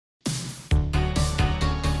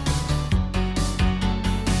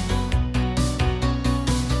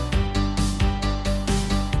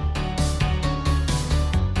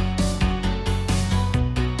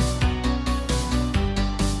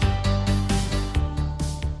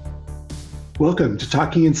Welcome to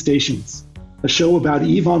Talking in Stations, a show about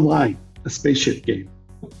EVE Online, a spaceship game.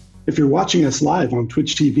 If you're watching us live on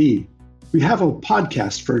Twitch TV, we have a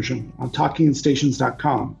podcast version on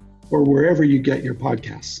talkinginstations.com or wherever you get your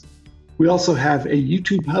podcasts. We also have a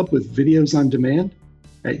YouTube hub with videos on demand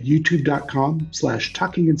at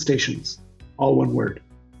youtube.com/talkinginstations, all one word.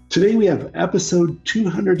 Today we have episode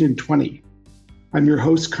 220. I'm your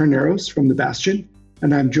host, Carneros from The Bastion,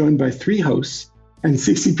 and I'm joined by three hosts and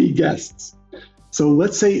CCP guests. So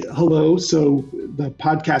let's say hello so the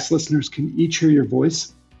podcast listeners can each hear your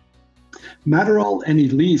voice. Matterall and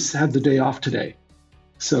Elise have the day off today.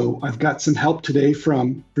 So I've got some help today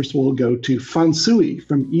from, first we'll go to Fansui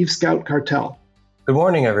from Eve Scout Cartel. Good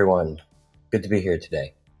morning, everyone. Good to be here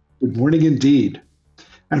today. Good morning indeed.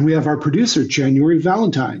 And we have our producer, January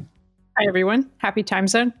Valentine. Hi, everyone. Happy time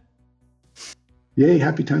zone. Yay,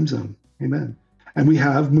 happy time zone. Amen. And we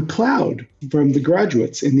have McLeod from the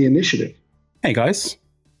graduates in the initiative. Hey, guys.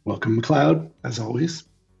 Welcome, McLeod, as always.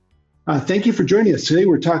 Thank you for joining us. Today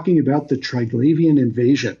we're talking about the Triglavian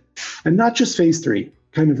invasion, and not just Phase 3.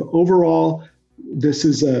 Kind of overall, this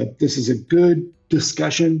is a good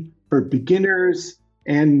discussion for beginners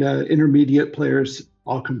and intermediate players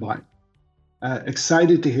all combined.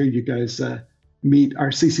 Excited to hear you guys meet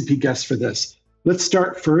our CCP guests for this. Let's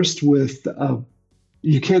start first with,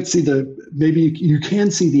 you can't see you can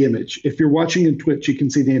see the image. If you're watching in Twitch, you can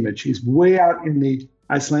see the image. He's way out in the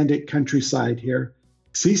Icelandic countryside here.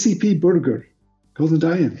 CCP Burger, Golden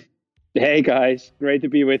Diane. Hey guys, great to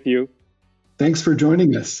be with you. Thanks for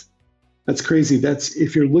joining us. That's crazy.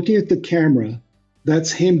 If you're looking at the camera,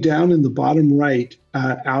 that's him down in the bottom right,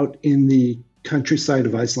 out in the countryside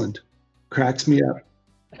of Iceland. Cracks me up.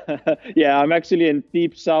 Yeah, I'm actually in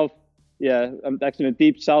deep south. Yeah, I'm actually in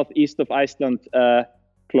deep southeast of Iceland,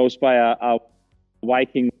 close by a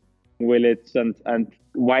Viking village and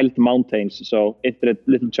wild mountains. So it's a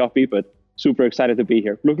little choppy, but super excited to be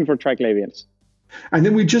here. Looking for Triglavians. And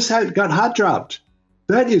then we just got hot dropped.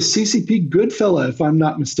 That is CCP Goodfella, if I'm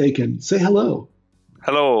not mistaken. Say hello.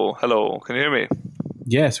 Hello. Can you hear me?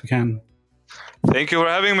 Yes, we can. Thank you for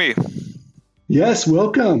having me. Yes,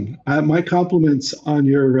 welcome. My compliments on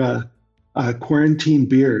your quarantine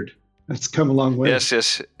beard. That's come a long way.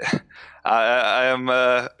 Yes. I am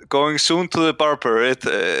going soon to the barber.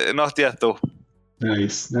 Not yet, though.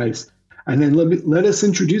 Nice. And then let us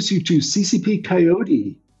introduce you to CCP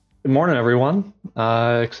Coyote. Good morning, everyone.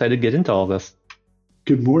 Excited to get into all this.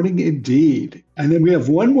 Good morning indeed. And then we have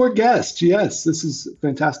one more guest. Yes, this is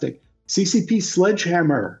fantastic. CCP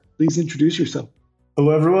Sledgehammer. Please introduce yourself.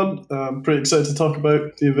 Hello, everyone. I'm pretty excited to talk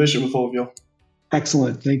about the invasion with all of you.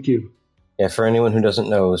 Excellent. Thank you. Yeah, for anyone who doesn't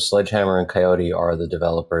know, Sledgehammer and Coyote are the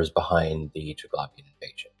developers behind the Triglavian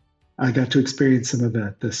invasion. I got to experience some of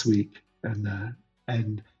that this week, and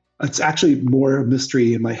it's actually more a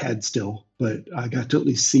mystery in my head still, but I got to at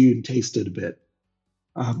least see and taste it a bit.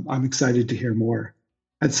 I'm excited to hear more.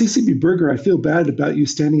 At CCP Burger, I feel bad about you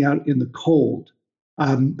standing out in the cold.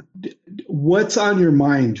 What's on your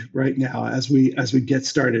mind right now as we get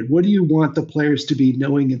started? What do you want the players to be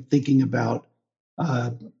knowing and thinking about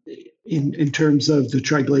in terms of the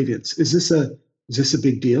Triglavians? Is this a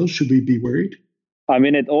big deal? Should we be worried? I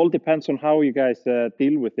mean, it all depends on how you guys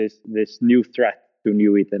deal with this new threat to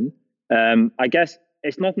New Eden. I guess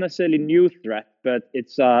it's not necessarily new threat, but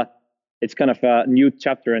it's kind of a new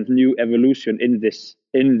chapter and new evolution in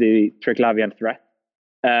the Triglavian threat.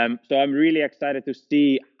 So I'm really excited to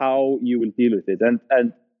see how you will deal with it. And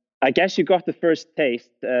I guess you got the first taste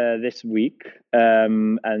this week,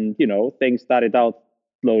 and things started out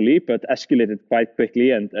slowly but escalated quite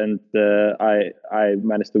quickly, and I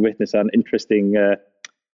managed to witness an interesting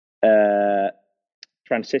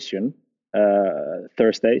transition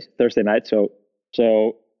Thursday night. So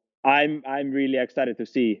I'm really excited to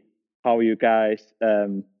see how you guys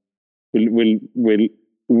will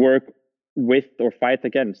work with or fight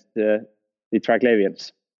against the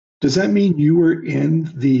Triglavians. Does that mean you were in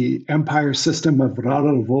the Empire system of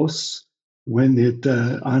Raravos when it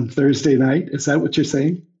on Thursday night? Is that what you're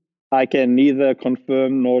saying? I can neither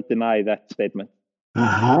confirm nor deny that statement.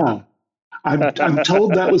 Aha. I'm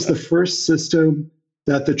told that was the first system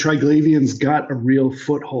that the Triglavians got a real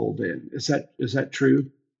foothold in. Is that true?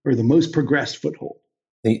 Or the most progressed foothold?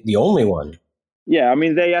 The only one. Yeah, I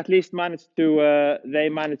mean, they at least managed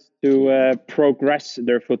to progress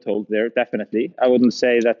their foothold there. Definitely, I wouldn't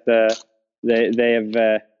say that they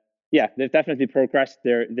have. They've definitely progressed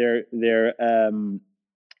their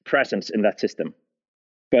presence in that system.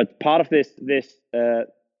 But part of this is the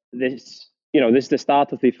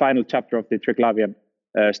start of the final chapter of the Triglavian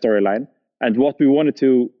storyline, and what we wanted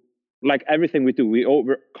to like everything we do,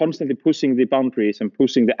 we're constantly pushing the boundaries and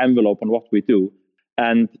pushing the envelope on what we do.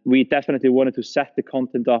 And we definitely wanted to set the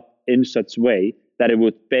content up in such way that it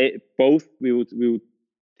would be we would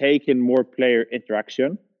take in more player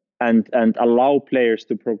interaction and allow players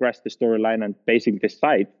to progress the storyline and basically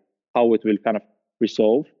decide how it will kind of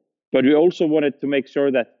resolve. But we also wanted to make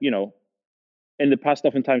sure that, in the past,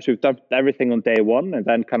 oftentimes we've dumped everything on day one and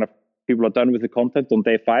then kind of people are done with the content on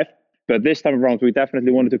day 5. But this time around, we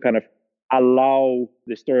definitely wanted to kind of allow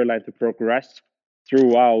the storyline to progress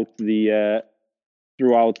throughout the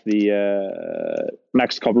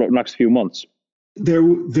next few months.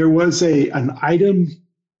 There was an item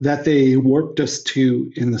that they warped us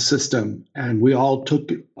to in the system, and we all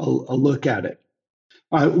took a look at it.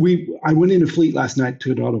 I went into Fleet last night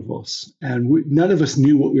to Adautivos, and none of us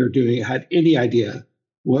knew what we were doing, had any idea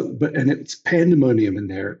and it's pandemonium in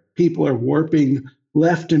there. People are warping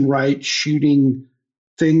left and right, shooting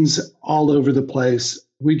things all over the place.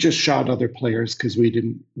 We just shot other players because we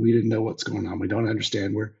didn't know what's going on. We don't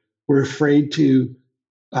understand. We're afraid to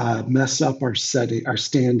mess up our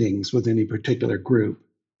standings with any particular group.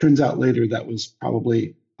 Turns out later that was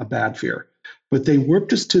probably a bad fear. But they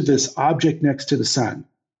warped us to this object next to the sun.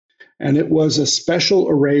 And it was a special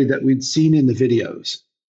array that we'd seen in the videos.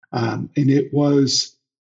 And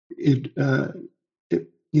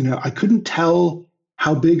I couldn't tell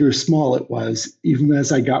how big or small it was, even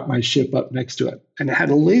as I got my ship up next to it. And it had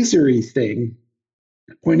a lasery thing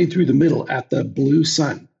pointing through the middle at the blue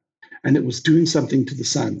sun. And it was doing something to the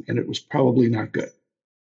sun, and it was probably not good.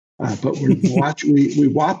 But we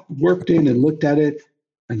warped in and looked at it,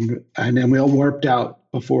 and then we all warped out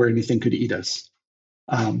before anything could eat us.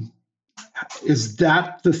 Is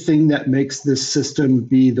that the thing that makes this system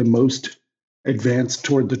be the most advanced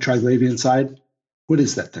toward the Triglavian side? What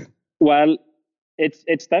is that thing? Well,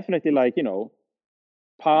 it's definitely like,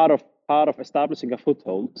 part of establishing a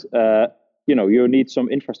foothold. You need some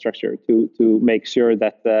infrastructure to make sure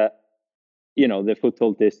that the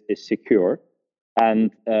foothold is secure.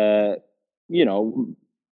 And a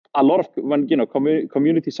lot of when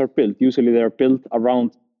communities are built, usually they're built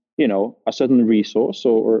around a certain resource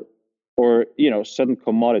or certain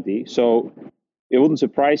commodity. So it wouldn't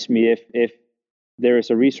surprise me if there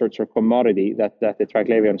is a resource or commodity that the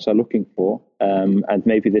Triglavians are looking for, and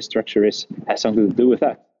maybe this structure has something to do with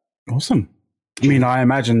that. Awesome. I mean, I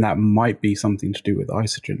imagine that might be something to do with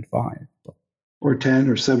Isogen 5. Or 10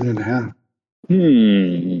 or 7.5.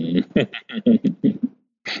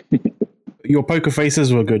 Your poker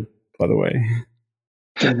faces were good, by the way.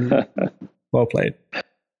 Well played.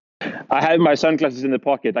 I have my sunglasses in the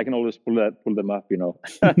pocket. I can always pull them up,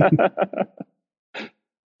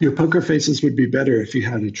 Your poker faces would be better if you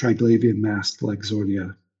had a Triglavian mask like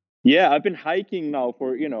Zornia. Yeah, I've been hiking now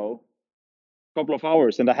for, a couple of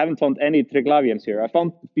hours, and I haven't found any Triglavians here. I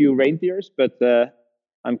found a few reindeers, but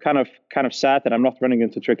I'm kind of sad that I'm not running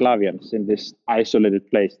into Triglavians in this isolated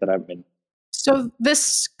place that I'm in. So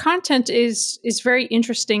this content is very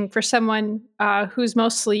interesting for someone who's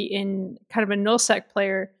mostly in kind of a nullsec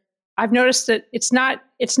player. I've noticed that it's not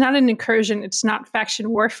an incursion, it's not faction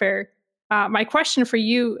warfare. My question for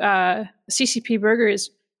you, CCP Burger, is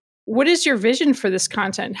what is your vision for this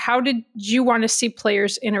content? How did you want to see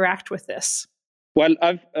players interact with this? Well,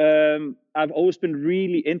 I've always been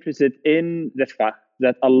really interested in the fact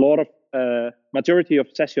that a lot of majority of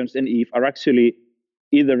sessions in EVE are actually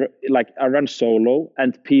either like I run solo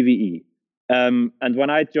and PvE. And when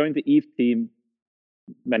I joined the EVE team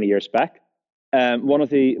many years back, one of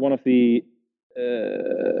the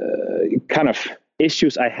kind of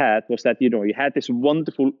issues I had was that you had this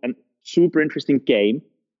wonderful and super interesting game,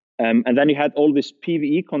 and then you had all this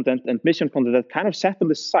PvE content and mission content that kind of sat on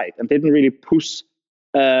the side and didn't really push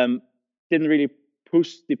the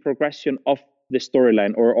progression of the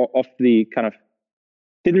storyline or of the kind of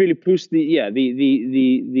didn't really push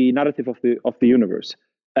the narrative of the universe.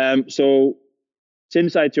 So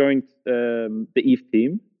since I joined the EVE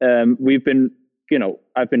team, we've been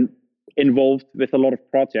I've been involved with a lot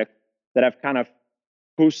of projects that have kind of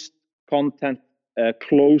pushed content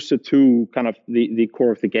closer to kind of the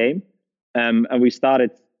core of the game, and we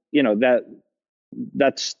started we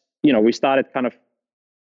started kind of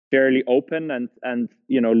fairly open and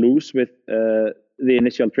loose with the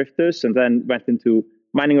initial drifters, and then went into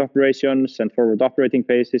mining operations and forward operating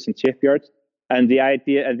bases and shipyards. And the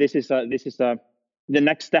idea, and this is the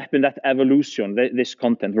next step in that evolution, this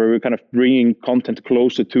content, where we're kind of bringing content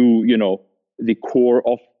closer to the core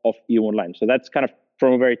of EVE Online. So that's kind of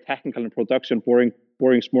from a very technical and production boring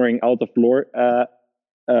smoring out of lore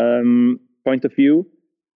point of view.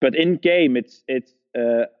 But in game, it's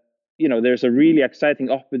there's a really exciting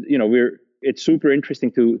it's super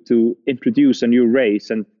interesting to introduce a new race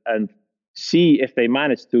and see if they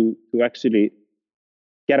manage to actually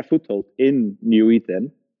get a foothold in New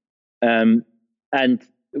Eden. And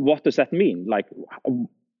what does that mean? Like,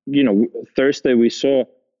 Thursday we saw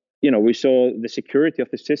the security of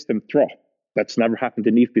the system drop. That's never happened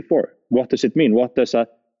in EVE before. What does it mean? What does a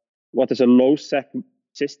low sec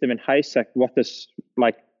system and high sec? What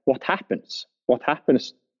happens? What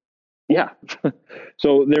happens? Yeah.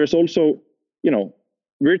 So there's also,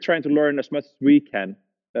 we're trying to learn as much as we can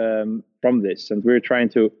from this, and we're trying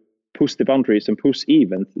to push the boundaries and push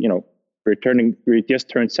EVE. And we just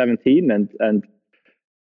turned 17, and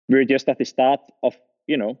we're just at the start of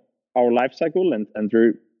our life cycle, and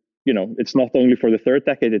we're it's not only for the third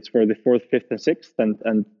decade, it's for the fourth, fifth, and sixth,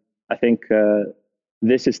 and I think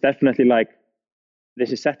this is definitely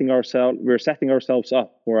we're setting ourselves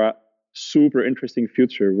up for a super interesting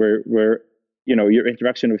future where your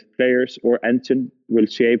interaction with players or engine will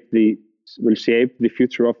shape the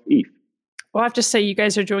future of EVE. Well, I have to say you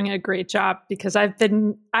guys are doing a great job, because I've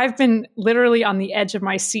been literally on the edge of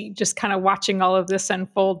my seat just kind of watching all of this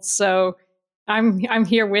unfold. So I'm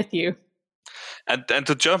here with you. And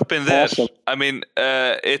to jump in there, awesome. I mean,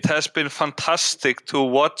 it has been fantastic to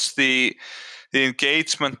watch the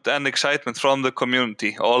engagement and excitement from the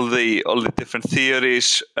community, all the different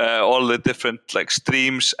theories, all the different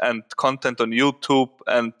streams and content on YouTube,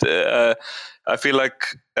 and I feel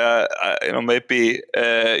like maybe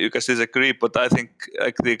you guys disagree, but I think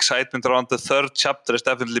the excitement around the third chapter has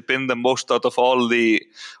definitely been the most out of all the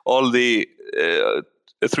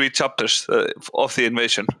 3 chapters of the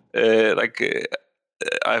invasion.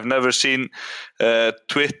 I've never seen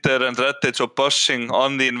Twitter and Reddit so buzzing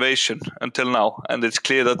on the invasion until now, and it's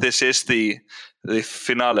clear that this is the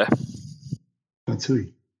finale.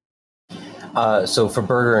 Matsui. So for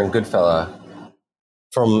Burger and Goodfella,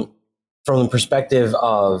 from the perspective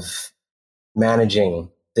of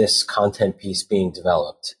managing this content piece being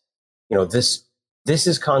developed, this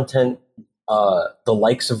is content the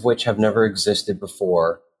likes of which have never existed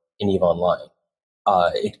before in EVE Online.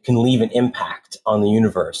 It can leave an impact on the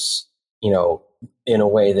universe, in a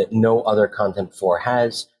way that no other content before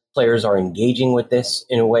has. Players are engaging with this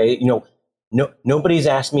in a way, nobody's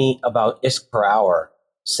asked me about ISK per hour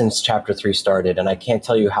since Chapter 3 started, and I can't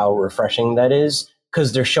tell you how refreshing that is,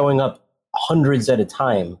 because they're showing up hundreds at a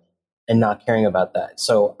time and not caring about that.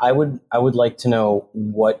 So I would like to know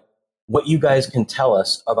what you guys can tell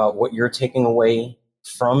us about what you're taking away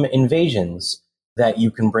from Invasions that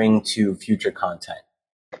you can bring to future content.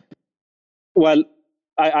 Well,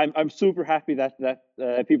 I'm super happy that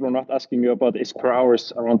people are not asking me about ISK per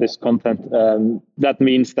hours around this content. That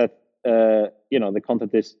means that the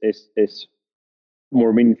content is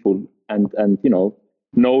more meaningful, and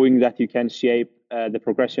knowing that you can shape the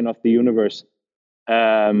progression of the universe.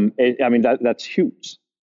 That's huge.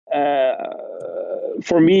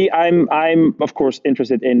 For me, I'm of course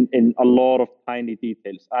interested in a lot of tiny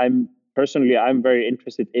details. I'm very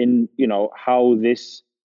interested in how this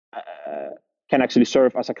can actually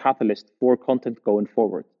serve as a catalyst for content going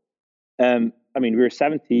forward. We're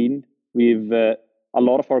 17. We've a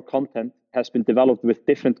lot of our content has been developed with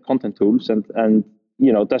different content tools, and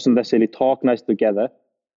doesn't necessarily talk nice together.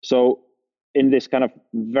 So in this kind of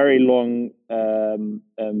very long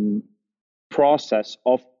process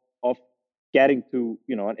of getting to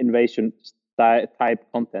an invasion type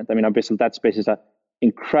content, Abyssal Dead Space is an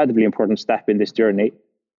incredibly important step in this journey.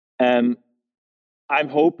 I'm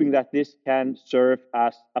hoping that this can serve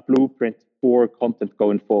as a blueprint for content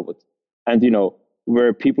going forward, and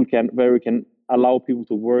where we can allow people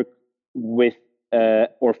to work with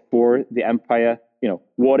or for the Empire.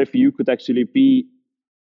 What if you could actually be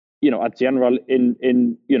a general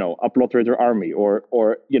in a Blood Raider army, or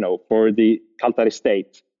for the Kaldari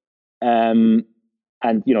state.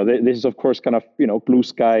 This is of course kind of blue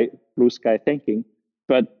sky thinking,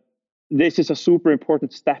 but this is a super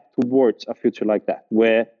important step towards a future like that,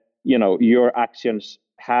 where your actions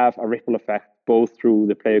have a ripple effect both through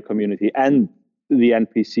the player community and the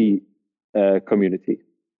NPC community.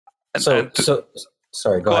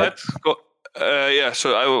 Sorry, go ahead.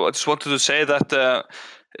 So I just wanted to say that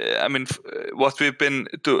what we've been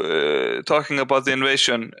talking about the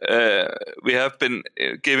invasion, we have been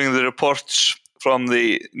giving the reports from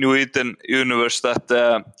the New Eden universe that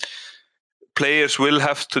players will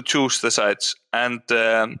have to choose the sides, and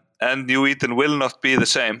New Eden will not be the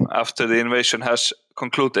same after the invasion has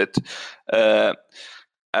concluded.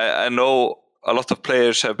 I know a lot of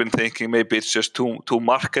players have been thinking maybe it's just too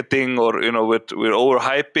marketing, or we're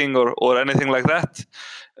overhyping or anything like that.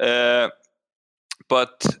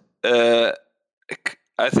 But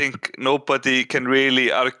I think nobody can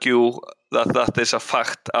really argue that is a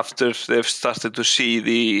fact after they've started to see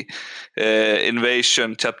the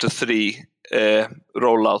Invasion Chapter 3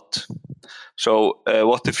 rollout. So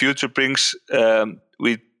what the future brings,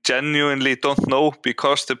 we genuinely don't know,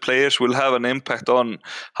 because the players will have an impact on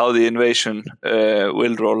how the Invasion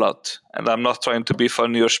will roll out. And I'm not trying to be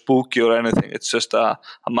funny or spooky or anything. It's just a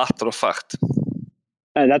matter of fact.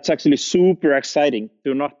 And that's actually super exciting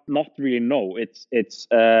to not really know. It's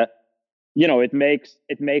it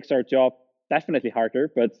makes our job definitely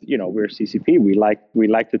harder. But we're CCP. We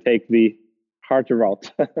like to take the harder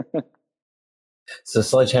route. So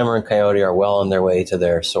Sledgehammer and Coyote are well on their way to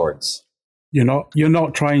their swords. You're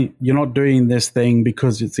not doing this thing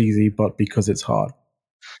because it's easy, but because it's hard.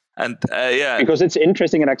 And because it's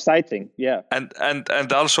interesting and exciting, yeah.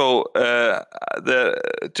 And also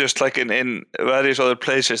just like in various other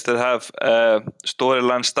places that have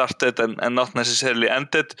storyline started and not necessarily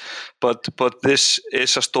ended, but this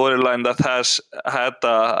is a storyline that has had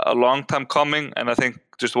a long time coming. And I think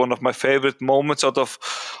just one of my favorite moments out of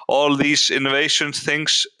all these innovation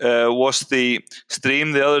things was the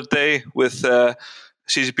stream the other day with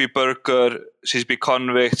CCP Burger, CCP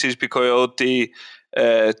Convict, CCP Coyote,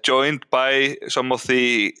 joined by some of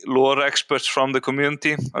the lore experts from the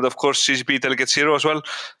community, and of course CCP Delegate Zero as well.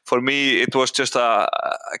 For me, it was just I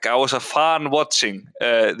was a fan watching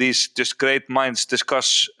these just great minds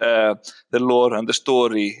discuss the lore and the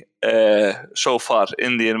story so far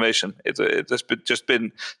in the innovation. It has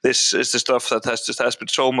been this is the stuff that has been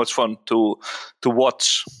so much fun to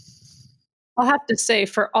watch. I'll have to say,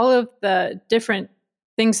 for all of the different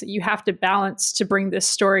things that you have to balance to bring this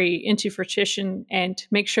story into fruition and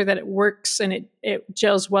make sure that it works and it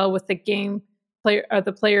gels well with the game player or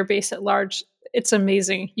the player base at large, it's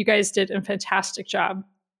amazing. You guys did a fantastic job.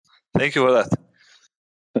 Thank you for that.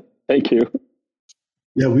 Thank you.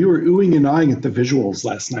 Yeah, we were oohing and eyeing at the visuals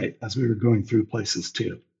last night as we were going through places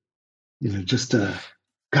too. Just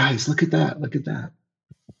guys, look at that.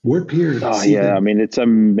 Warp here. Oh yeah, I mean, it's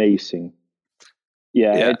amazing.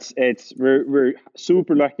 Yeah. We're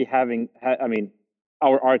super lucky having. I mean,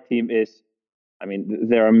 our art team is. I mean,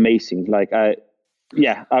 they're amazing. Like I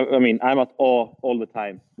mean, I'm at awe all the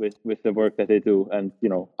time with the work that they do, and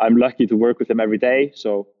I'm lucky to work with them every day.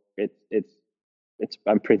 So it's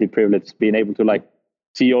I'm pretty privileged being able to like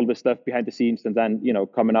see all the stuff behind the scenes, and then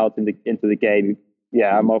coming out into the game.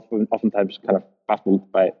 Yeah, I'm oftentimes kind of baffled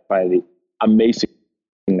by the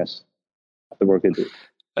amazingness of the work they do.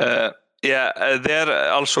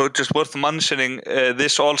 They're also just worth mentioning.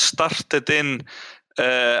 This all started in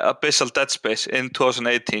Abyssal Dead Space in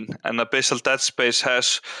 2018, and Abyssal Dead Space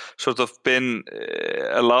has sort of been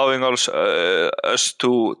allowing us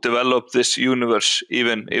to develop this universe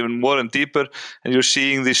even more and deeper. And you're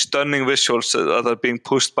seeing these stunning visuals that are being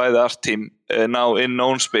pushed by the art team now in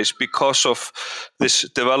Known Space because of this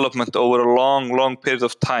development over a long period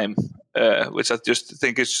of time. Which I just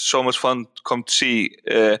think is so much fun to come to see,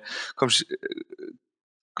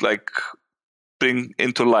 bring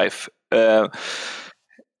into life. Yeah.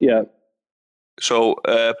 So,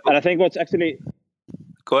 and I think what's actually.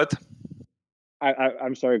 Go ahead.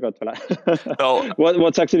 I'm sorry, Godfella. No.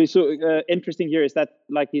 What's actually so interesting here is that,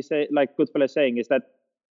 like Godfella is saying, is that,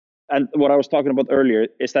 and what I was talking about earlier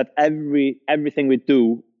is that everything we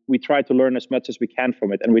do, we try to learn as much as we can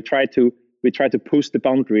from it, and we try to push the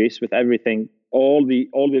boundaries with everything, all the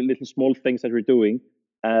little small things that we're doing,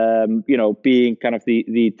 being kind of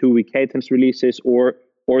the 2-week cadence releases or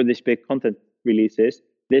these big content releases.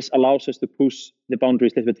 This allows us to push the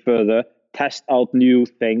boundaries a little bit further, test out new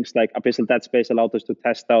things. Like Abyssal Dead Space allowed us to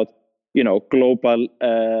test out, global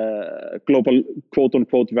quote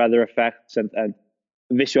unquote weather effects and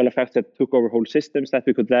visual effects that took over whole systems that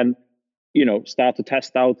we could then start to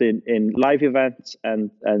test out in live events and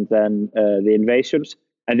then the invasions.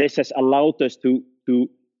 And this has allowed us to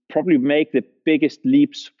probably make the biggest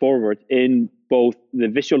leaps forward in both the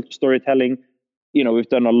visual storytelling. We've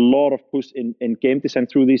done a lot of push in game design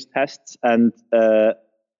through these tests, and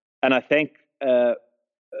I think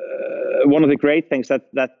one of the great things that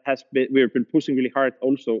we've been pushing really hard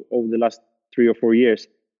also over the last 3 or 4 years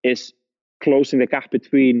is closing the gap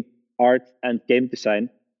between art and game design.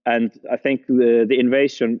 And I think the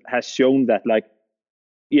invasion has shown that, like,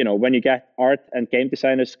 when you get art and game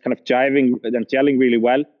designers kind of jiving and gelling really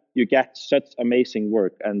well, you get such amazing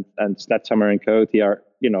work. And Sledgehammer and Coyote are,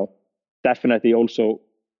 definitely also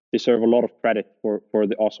deserve a lot of credit for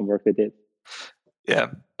the awesome work they did.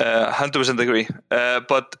 Yeah, 100% agree.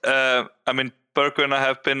 But I mean, Berger and I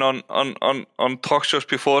have been on talk shows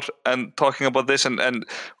before and talking about this, and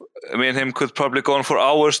me and him could probably go on for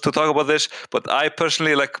hours to talk about this. But I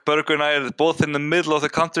personally, like Berger and I, are both in the middle of the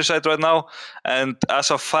countryside right now, and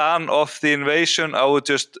as a fan of the invasion, I would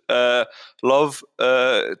just love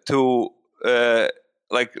to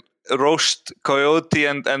like roast Coyote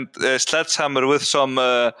and Sledgehammer with some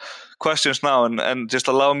questions now, and just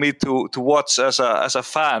allow me to watch as a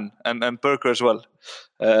fan, and Berger as well.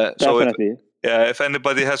 Definitely. If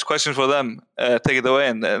anybody has questions for them, take it away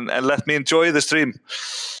and let me enjoy the stream.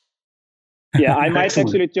 Yeah, I might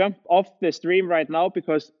actually jump off the stream right now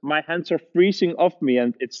because my hands are freezing off me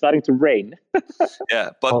and it's starting to rain. Yeah,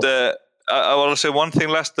 but I want to say one thing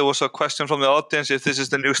last. There was a question from the audience if this is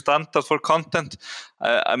the new standard for content.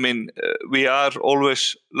 I mean, we are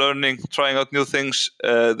always learning, trying out new things,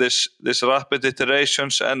 this rapid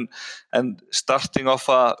iterations and starting off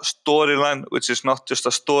a storyline, which is not just a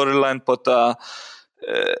storyline, but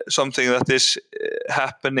something that is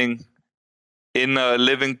happening in a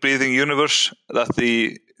living, breathing universe that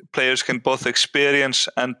the players can both experience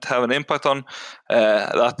and have an impact on.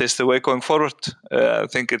 That is the way going forward. I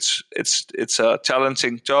think it's a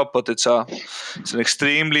challenging job, but it's an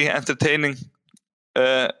extremely entertaining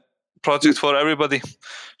project for everybody.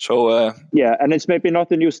 So yeah, and it's maybe not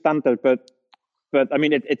the new standard, but I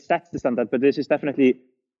mean it sets the standard. But this is definitely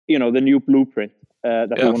the new blueprint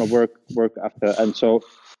that we want to work after, and so.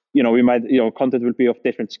 We might, content will be of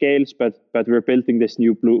different scales, but we're building this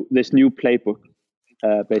new playbook,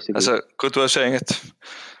 basically. That's a good way of saying it.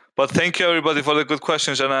 But thank you everybody for the good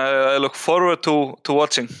questions, and I look forward to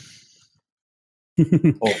watching.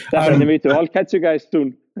 Definitely, me too. I'll catch you guys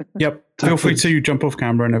soon. Yep. Feel free to jump off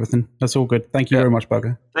camera and everything. That's all good. Thank you very much,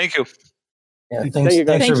 Berger. Thank you. Yeah,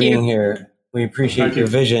 thanks for being here. We appreciate your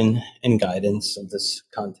vision and guidance of this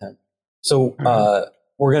content. So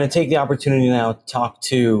we're going to take the opportunity now to talk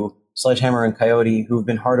to Sledgehammer and Coyote, who've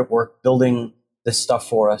been hard at work building this stuff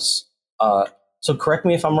for us. So correct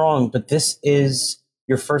me if I'm wrong, but this is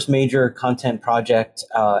your first major content project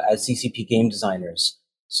as CCP game designers.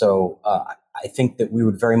 So I think that we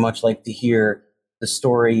would very much like to hear the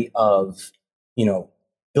story of,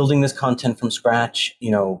 building this content from scratch,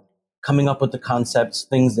 coming up with the concepts,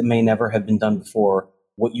 things that may never have been done before,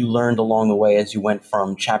 what you learned along the way as you went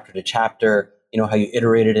from chapter to chapter, how you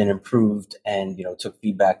iterated and improved and, took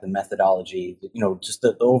feedback, the methodology, just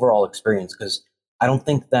the overall experience. Because I don't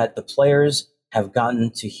think that the players have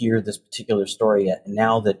gotten to hear this particular story yet. And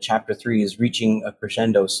now that chapter 3 is reaching a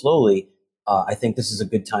crescendo slowly, I think this is a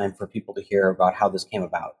good time for people to hear about how this came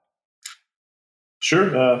about.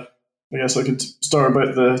 Sure. I guess I could talk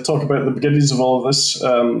about the beginnings of all of this.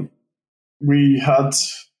 We had,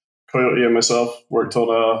 Coyote and myself, worked on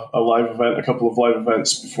a couple of live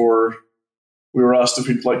events before we were asked if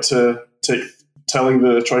we'd like to take telling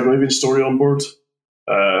the Triglavian story on board.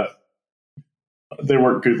 They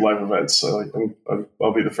weren't good live events.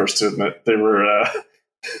 I'll be the first to admit they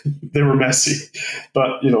were messy.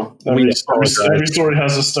 But every story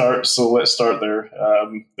has a start, so let's start there.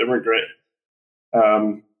 They weren't great.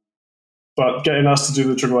 But getting us to do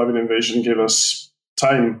the Triglavian invasion gave us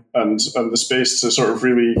time and the space to sort of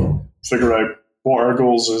really figure out what our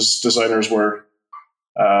goals as designers were.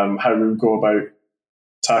 How we would go about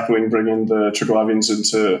tackling bringing the Triglavians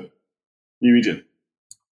into New Eden.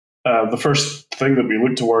 The first thing that we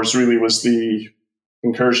looked towards really was the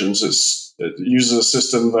incursions. It uses a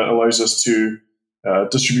system that allows us to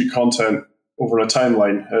distribute content over a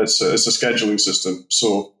timeline. It's a scheduling system.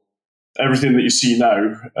 So everything that you see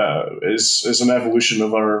now is an evolution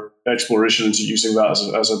of our exploration into using that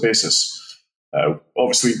as a basis.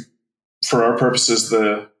 Obviously, for our purposes,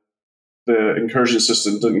 the incursion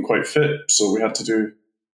system didn't quite fit, so we had to do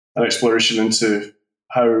an exploration into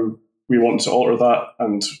how we want to alter that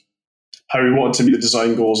and how we want to meet the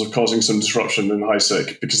design goals of causing some disruption in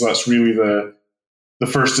HiSec, because that's really the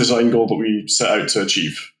first design goal that we set out to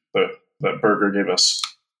achieve that Berger gave us.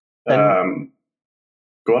 Go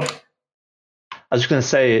on. I was just going to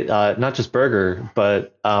say, not just Berger,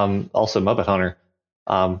 but also Muppet Hunter.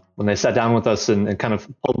 When they sat down with us and kind of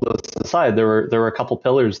pulled us aside, there were a couple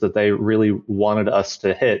pillars that they really wanted us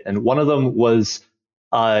to hit, and one of them was,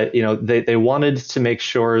 they wanted to make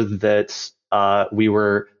sure that we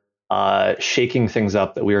were shaking things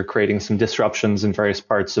up, that we were creating some disruptions in various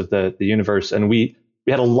parts of the universe, and we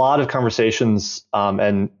had a lot of conversations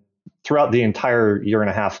and throughout the entire 1.5 year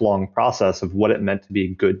long process of what it meant to be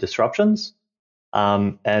good disruptions,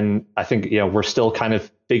 and I think we're still kind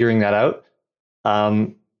of figuring that out.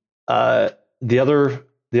 The other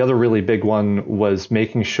really big one was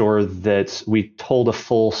making sure that we told a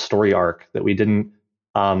full story arc, that we didn't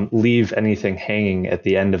leave anything hanging at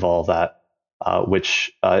the end of all that,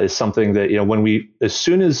 which is something that, as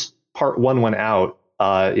soon as part 1 went out,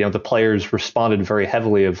 the players responded very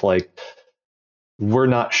heavily of like, we're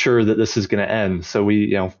not sure that this is going to end. So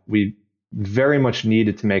we very much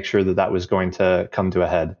needed to make sure that that was going to come to a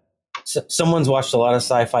head. Someone's watched a lot of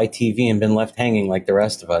sci-fi TV and been left hanging like the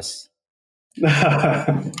rest of us.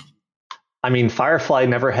 I mean, Firefly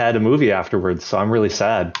never had a movie afterwards, so I'm really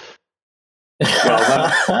sad.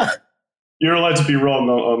 Well, you're allowed to be wrong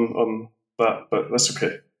on that, but that's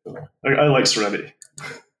okay. I like Serenity.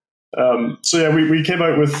 So yeah, we came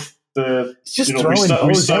out with the. It's just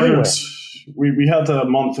we started. We had a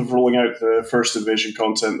month of rolling out the first Invasion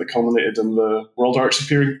content that culminated in the World Arcs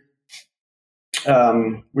appearing.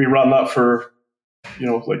 We ran that for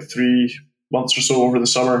like 3 months or so over the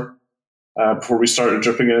summer before we started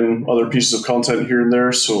dripping in other pieces of content here and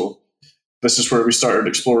there. So this is where we started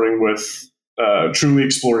exploring with truly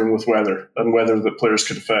exploring with weather and weather that players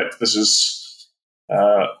could affect. This is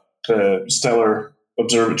the stellar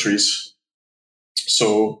observatories.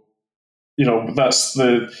 So that's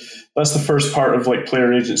the first part of like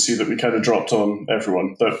player agency that we kind of dropped on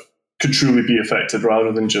everyone that could truly be affected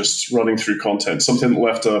rather than just running through content, something that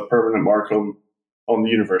left a permanent mark on the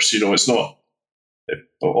universe. It's not,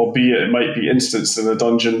 albeit it might be instanced in a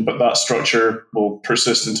dungeon, but that structure will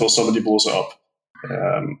persist until somebody blows it up.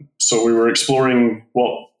 So we were exploring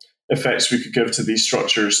what effects we could give to these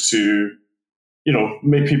structures to,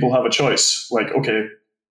 make people have a choice. Like, okay,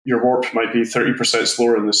 your warp might be 30%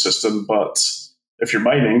 slower in this system, but if you're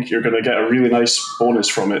mining, you're going to get a really nice bonus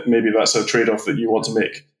from it. Maybe that's a trade-off that you want to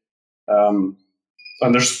make.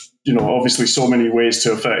 And there's, obviously so many ways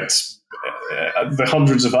to affect the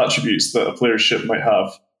hundreds of attributes that a player's ship might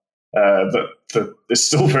have. That is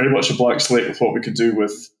still very much a blank slate with what we could do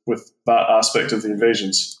with that aspect of the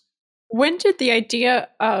invasions. When did the idea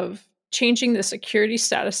of changing the security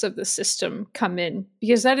status of the system come in?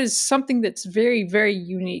 Because that is something that's very, very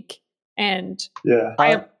unique. And yeah,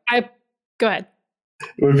 I go ahead.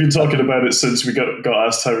 We've been talking about it since we got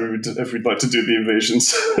asked if we'd like to do the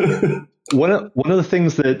invasions. One of the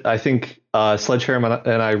things that I think Sledgehammer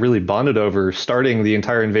and I really bonded over starting the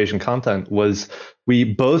entire invasion content was we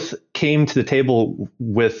both came to the table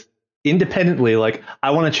with independently, like,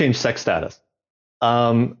 I want to change sex status.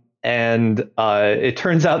 And it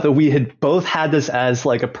turns out that we had both had this as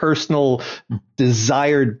like a personal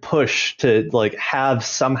desired push to like have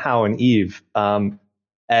somehow an Eve.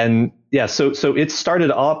 And yeah, so it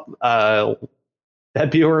started up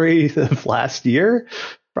February of last year,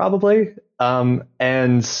 probably. And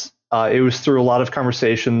it was through a lot of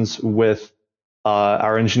conversations with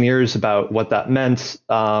our engineers about what that meant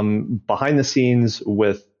behind the scenes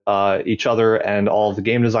with each other and all of the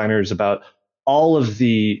game designers about all of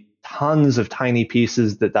the tons of tiny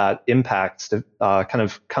pieces that impacts to kind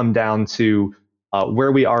of come down to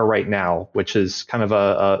where we are right now, which is kind of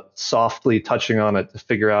a softly touching on it to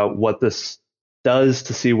figure out what this does,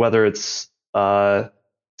 to see whether it's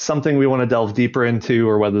something we want to delve deeper into,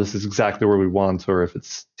 or whether this is exactly where we want, or if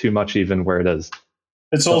it's too much even where it is.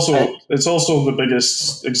 It's also the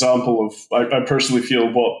biggest example of, I personally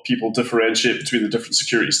feel, what people differentiate between the different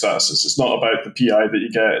security statuses. It's not about the PI that you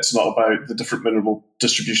get. It's not about the different mineral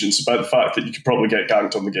distributions. It's about the fact that you could probably get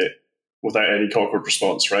ganked on the gate without any Concord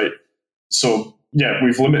response, right? So yeah,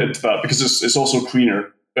 we've limited to that because it's also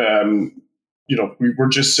cleaner. We're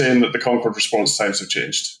just saying that the Concord response times have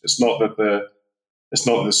changed. It's not that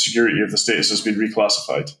the security of the status has been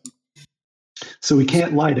reclassified. So we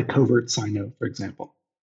can't lie to covert Sino, for example.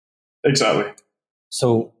 Exactly.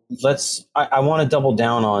 So I want to double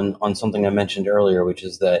down on something I mentioned earlier, which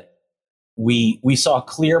is that we saw a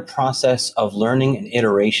clear process of learning and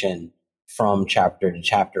iteration from chapter to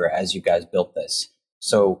chapter as you guys built this.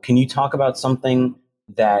 So can you talk about something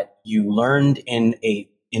that you learned in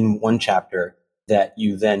one chapter that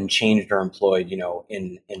you then changed or employed,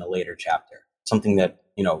 in a later chapter? Something that,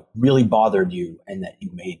 really bothered you and that you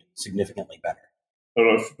made significantly better. I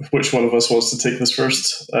don't know which one of us wants to take this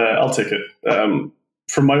first. I'll take it.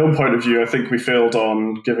 From my own point of view, I think we failed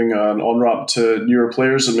on giving an on-ramp to newer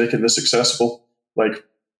players and making this accessible. Like,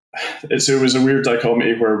 it was a weird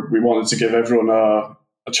dichotomy where we wanted to give everyone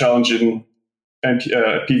a challenging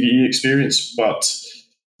PvE experience, but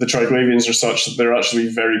the Triglavians are such that they're actually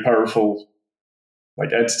very powerful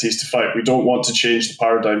entities to fight. We don't want to change the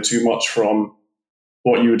paradigm too much from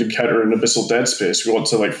what you would encounter in Abyssal Dead Space. We want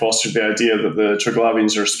to foster the idea that the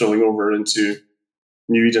Triglavians are spilling over into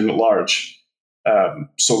New Eden at large.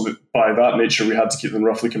 So that by that nature, we had to keep them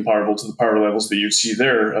roughly comparable to the power levels that you'd see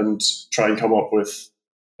there and try and come up with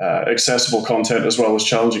accessible content as well as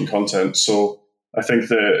challenging content. So I think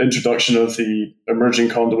the introduction of the emerging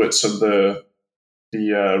conduits and the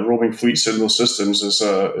roaming fleets in those systems is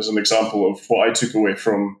an example of what I took away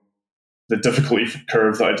from the difficulty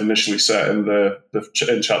curve that I'd initially set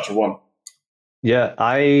in chapter 1. Yeah,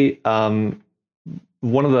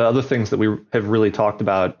 one of the other things that we have really talked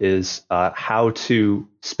about is how to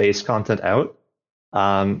space content out.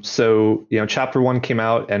 So, chapter 1 came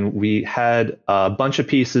out and we had a bunch of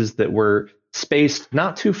pieces that were spaced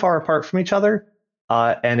not too far apart from each other.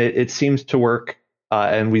 And it seems to work.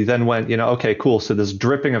 And we then went, okay, cool. So this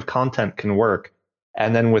dripping of content can work.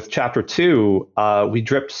 And then with chapter 2, we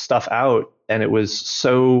dripped stuff out and it was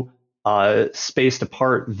so spaced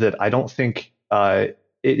apart that I don't think it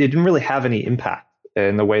didn't really have any impact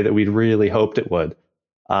in the way that we'd really hoped it would.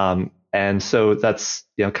 And so that's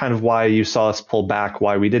kind of why you saw us pull back,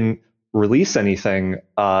 why we didn't release anything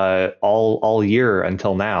all year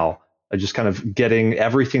until now. Just kind of getting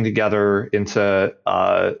everything together into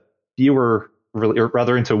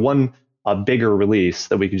into one bigger release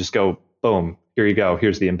that we could just go, boom, here you go,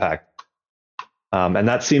 here's the impact. And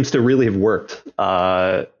that seems to really have worked,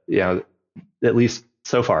 at least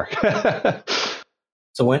so far.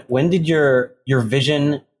 So when did your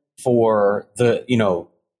vision for the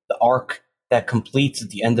arc that completes at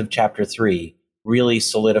the end of chapter 3 really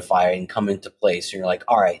solidify and come into place? And you're like,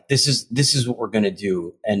 all right, this is what we're going to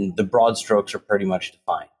do, and the broad strokes are pretty much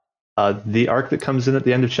defined. The arc that comes in at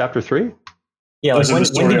the end of chapter 3? Yeah, like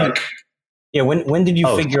when did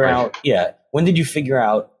you figure out? Yeah, when did you figure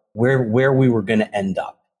out where we were going to end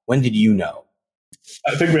up? When did you know?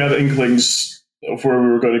 I think we had inklings of where we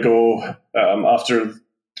were going to go after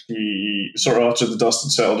the dust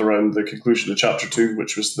had settled around the conclusion of chapter 2,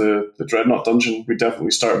 which was the Dreadnought dungeon. We definitely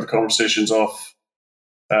started the conversations off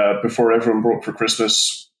before everyone broke for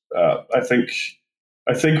Christmas. I think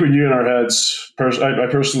we knew in our heads. I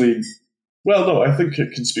personally, I think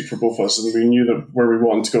it can speak for both of us, and we knew that where we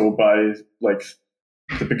wanted to go by like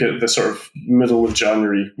the sort of middle of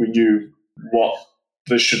January. We knew what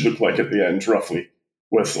this should look like at the end, roughly,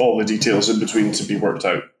 with all the details in between to be worked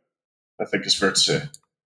out. I think it's fair to say.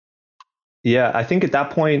 Yeah, I think at that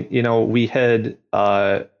point, we had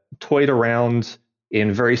toyed around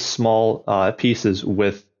in very small pieces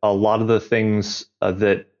with a lot of the things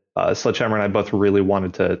that Sledgehammer and I both really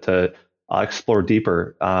wanted to explore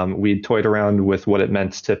deeper. We'd toyed around with what it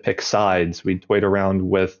meant to pick sides. We'd toyed around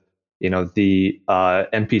with, the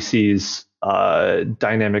NPCs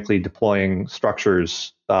dynamically deploying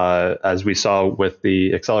structures, as we saw with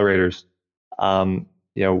the accelerators.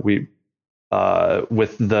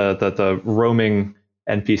 With the roaming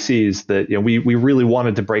NPCs that we really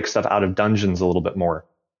wanted to break stuff out of dungeons a little bit more,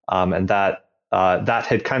 and that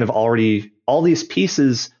had kind of already, all these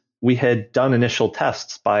pieces we had done initial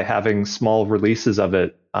tests by having small releases of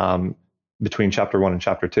it between chapter 1 and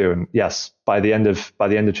chapter 2. And yes, by the end of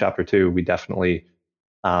chapter 2, we definitely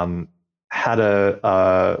had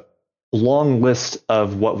a long list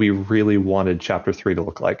of what we really wanted chapter 3 to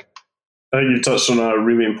look like. I think you touched on a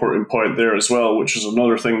really important point there as well, which is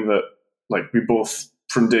another thing that we both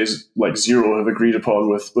from days zero have agreed upon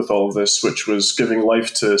with all of this, which was giving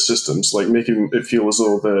life to systems, making it feel as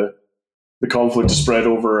though the conflict is spread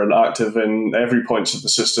over and active in every point of the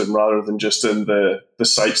system rather than just in the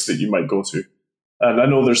sites that you might go to. And I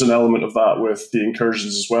know there's an element of that with the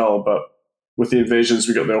incursions as well, but with the invasions,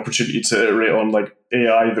 we got the opportunity to iterate on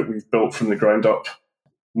AI that we've built from the ground up,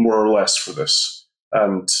 more or less, for this.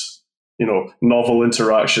 And novel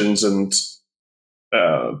interactions and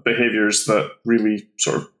behaviors that really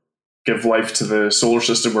sort of give life to the solar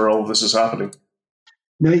system where all of this is happening.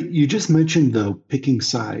 Now, you just mentioned, though, picking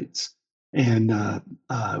sides. And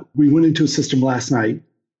we went into a system last night.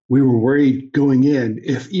 We were worried going in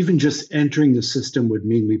if even just entering the system would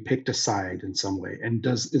mean we picked a side in some way. And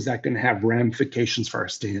is that going to have ramifications for our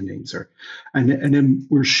standings? And then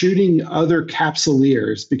we're shooting other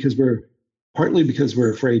capsuleers because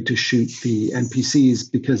we're afraid to shoot the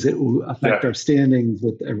NPCs because it will affect our standings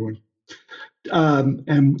with everyone.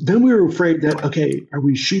 And then we were afraid that, okay, are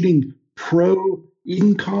we shooting pro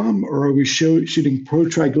Edencom or are we shooting pro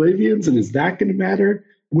Triglavians? And is that going to matter?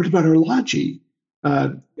 What about our Logi?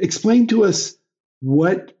 Explain to us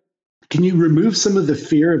can you remove some of the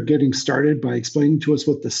fear of getting started by explaining to us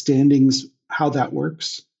what the standings, how that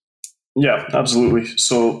works? Yeah, absolutely.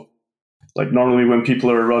 So normally when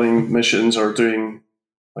people are running missions or doing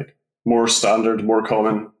more standard, more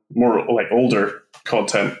common, more older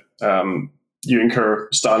content, you incur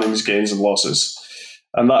standings, gains, and losses.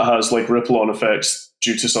 And that has ripple-on effects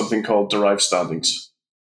due to something called derived standings.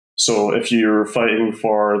 So if you're fighting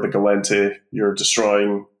for the Gallente, you're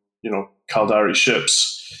destroying Caldari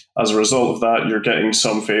ships. As a result of that, you're getting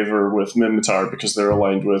some favor with Minmatar because they're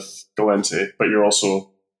aligned with Gallente, but you're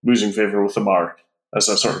also losing favor with Amarr as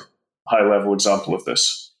a sort of high-level example of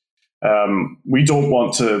this. We don't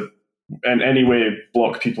want to in any way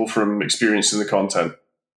block people from experiencing the content.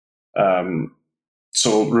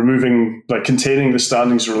 So containing the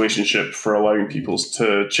standings relationship for allowing people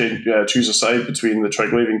to choose a side between the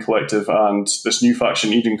Triglavian Collective and this new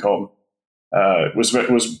faction Edencom was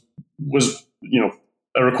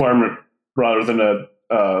a requirement rather than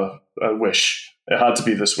a wish. It had to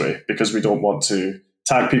be this way because we don't want to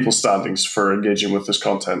tag people's standings for engaging with this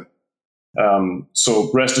content.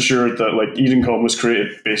 So rest assured that Edencom was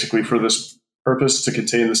created basically for this purpose, to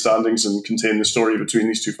contain the standings and contain the story between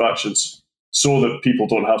these two factions, so that people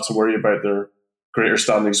don't have to worry about their greater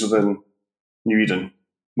standings within New Eden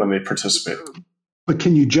when they participate. But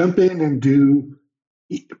can you jump in and do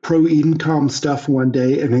pro Edencom stuff one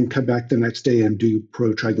day and then come back the next day and do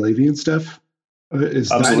pro Triglavian stuff?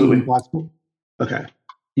 Is Absolutely. that even possible? Okay.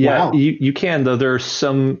 Yeah, Wow. you can, though there are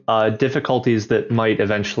some difficulties that might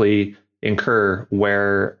eventually incur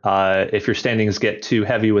where if your standings get too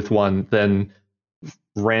heavy with one, then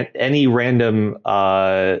any random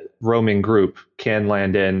roaming group can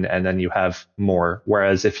land in, and then you have more.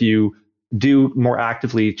 Whereas if you do more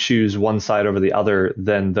actively choose one side over the other,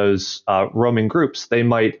 then those roaming groups, they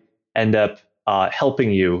might end up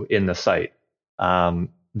helping you in the site.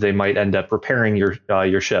 They might end up repairing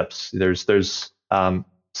your ships.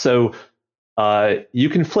 So you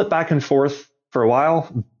can flip back and forth for a while,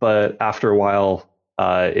 but after a while,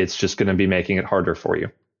 it's just going to be making it harder for you.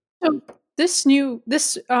 So this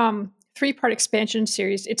 3-part expansion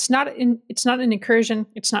series, it's not an incursion,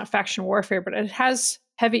 it's not faction warfare, but it has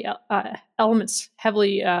heavy elements,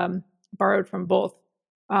 heavily borrowed from both.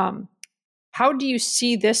 How do you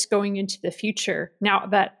see this going into the future now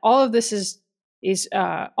that all of this is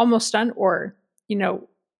almost done, or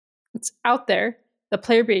it's out there? The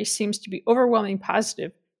player base seems to be overwhelmingly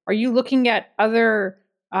positive. Are you looking at other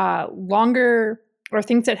longer or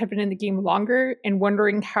things that have been in the game longer and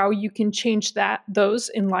wondering how you can change those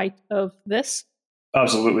in light of this?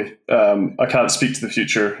 Absolutely. I can't speak to the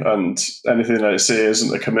future, and anything that I say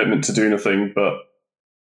isn't a commitment to do anything, but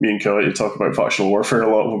me and Kelly talk about factional warfare a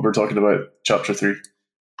lot when we're talking about Chapter 3.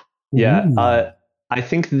 Yeah, I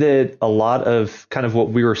think that a lot of kind of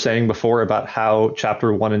what we were saying before about how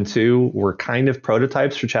Chapter 1 and 2 were kind of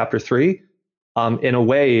prototypes for Chapter 3, in a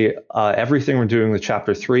way, everything we're doing with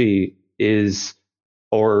Chapter 3 is,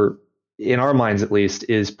 or in our minds at least,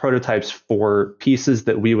 is prototypes for pieces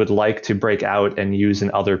that we would like to break out and use in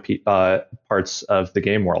other parts of the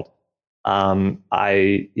game world. As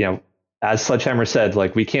Sledgehammer said,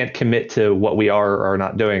 we can't commit to what we are or are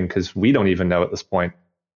not doing because we don't even know at this point.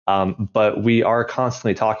 But we are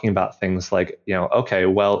constantly talking about things like, okay,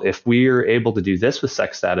 well, if we're able to do this with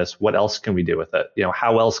sex status, what else can we do with it?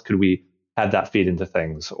 How else could we have that feed into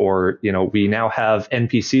things? Or, we now have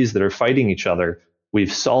NPCs that are fighting each other.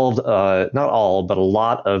 We've solved not all, but a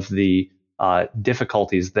lot of the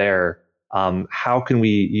difficulties there. How can we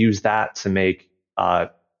use that to make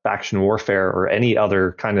faction warfare or any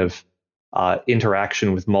other kind of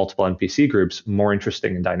interaction with multiple NPC groups more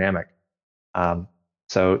interesting and dynamic?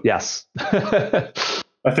 So yes. I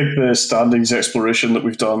think the standings exploration that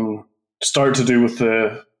we've done started to do with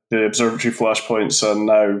the observatory flashpoints, and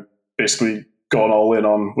now basically gone all in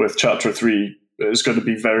on with Chapter 3 is going to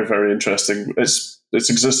be very, very interesting. It's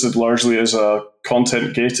existed largely as a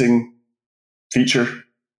content gating feature.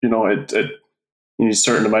 You need a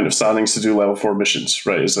certain amount of standings to do level 4 missions,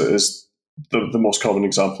 right? Is the most common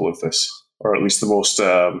example of this, or at least the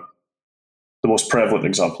most prevalent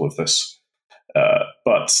example of this.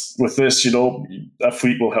 But with this, a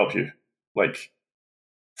fleet will help you.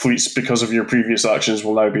 Fleets, because of your previous actions,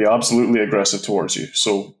 will now be absolutely aggressive towards you.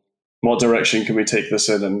 So what direction can we take this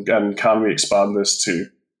in, and can we expand this to,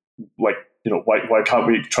 why can't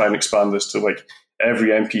we try and expand this to every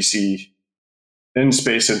NPC in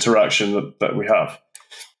space interaction that we have?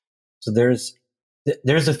 So there's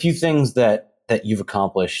a few things that you've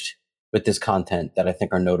accomplished with this content that I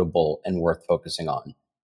think are notable and worth focusing on.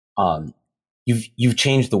 You've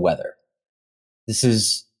changed the weather. This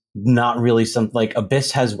is not really something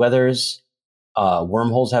Abyss has weathers,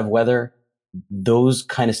 wormholes have weather. Those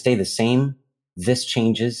kind of stay the same. This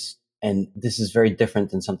changes, and this is very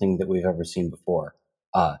different than something that we've ever seen before.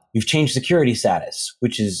 You've changed security status,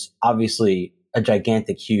 which is obviously a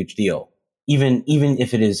gigantic, huge deal. Even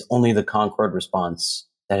if it is only the Concord response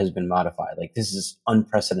that has been modified, this is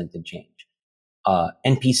unprecedented change.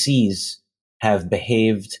 NPCs have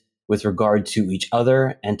behaved with regard to each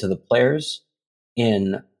other and to the players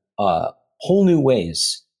in whole new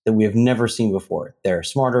ways that we have never seen before. They're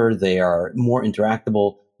smarter. They are more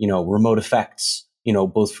interactable. Remote effects,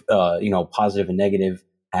 both, positive and negative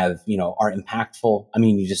have, are impactful. I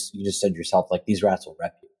mean, you just said yourself, like, these rats will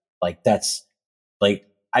rep you. Like, that's like,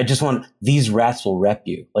 these rats will rep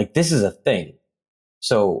you. Like, this is a thing.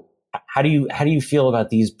 So how do you feel about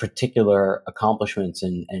these particular accomplishments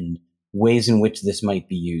and ways in which this might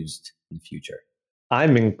be used in the future?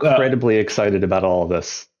 I'm incredibly excited about all of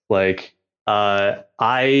this. Like, I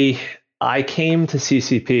came to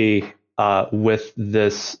CCP with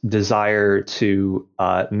this desire to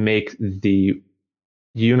make the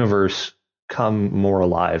universe come more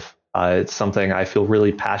alive. It's something I feel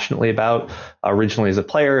really passionately about, originally as a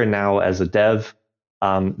player and now as a dev.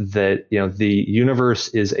 That the universe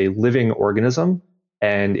is a living organism,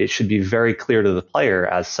 and it should be very clear to the player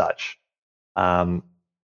as such.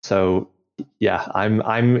 So yeah,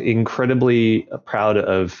 I'm incredibly proud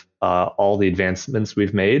of all the advancements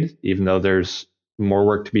we've made, even though there's more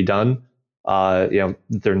work to be done.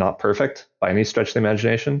 They're not perfect by any stretch of the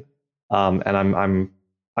imagination, and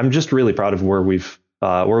I'm just really proud of where we've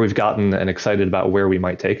gotten and excited about where we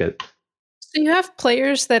might take it. So you have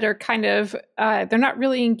players that are kind of they're not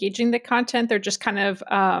really engaging the content. They're just kind of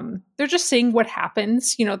they're just seeing what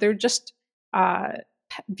happens. They're just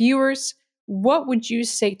viewers. What would you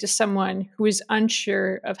say to someone who is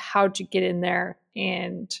unsure of how to get in there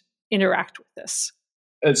and interact with this?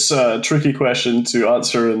 It's a tricky question to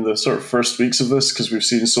answer in the sort of first weeks of this, because we've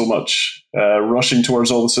seen so much rushing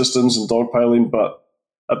towards all the systems and dogpiling. But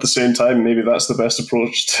at the same time, maybe that's the best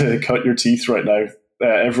approach to cut your teeth right now.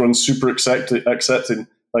 Everyone's super accepting.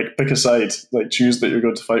 Like, pick a side. Like, choose that you're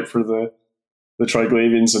going to fight for the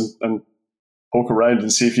Triglavians and poke around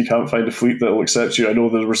and see if you can't find a fleet that will accept you. I know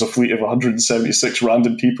there was a fleet of 176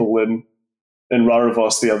 random people in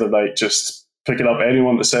Raravos the other night, just picking up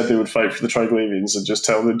anyone that said they would fight for the Triglavians and just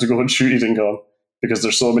telling them to go and shoot Edengon, because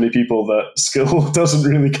there's so many people that skill doesn't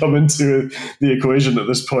really come into the equation at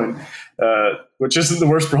this point, which isn't the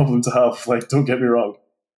worst problem to have. Like, don't get me wrong.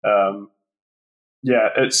 Yeah,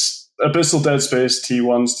 it's Abyssal Dead Space,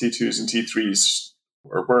 T1s, T2s, and T3s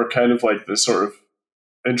were kind of like the sort of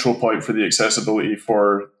intro point for the accessibility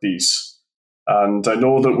for these. And I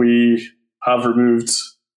know that we have removed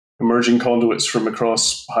emerging conduits from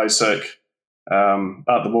across HiSec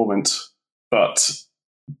at the moment, but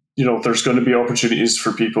there's going to be opportunities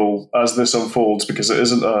for people as this unfolds, because it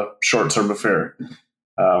isn't a short-term affair,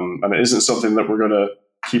 and it isn't something that we're going to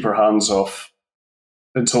keep our hands off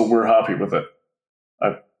until we're happy with it.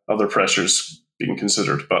 Other pressures being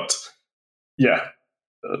considered, but yeah,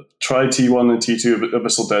 try T1 and T2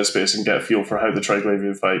 Abyssal Dead Space and get a feel for how the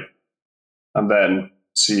Triglavian fight, and then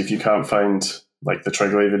see if you can't find like the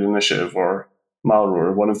Triglavian Initiative or Malro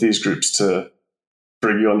or one of these groups to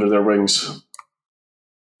bring you under their wings.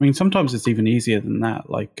 I mean, sometimes it's even easier than that.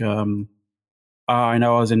 Like, I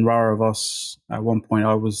know I was in Raravos at one point.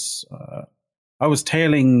 I was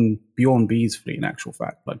tailing Bjorn B's fleet, in actual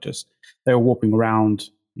fact. Like, just they were warping around,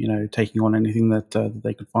 taking on anything that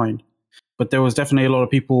they could find. But there was definitely a lot of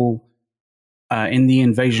people in the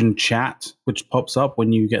invasion chat, which pops up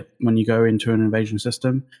when you go into an invasion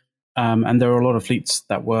system, and there were a lot of fleets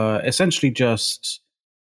that were essentially just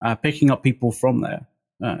picking up people from there.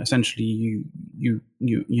 Essentially,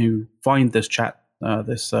 you find this chat,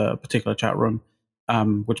 this particular chat room,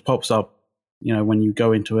 which pops up, when you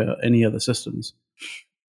go into any other systems.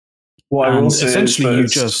 Well, I will say essentially you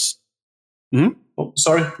just. Mm-hmm? Oh,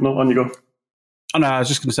 sorry, no, on you go. Oh, no, I was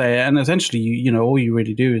just going to say, and essentially, all you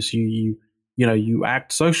really do is you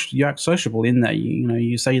act sociable in that.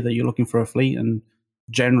 You say that you're looking for a fleet, and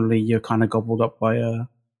generally you're kind of gobbled up by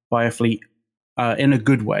a fleet in a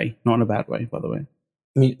good way, not in a bad way, by the way.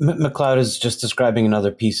 I mean, McLeod is just describing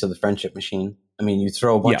another piece of the friendship machine. I mean, you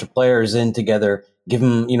throw a bunch of players in together, give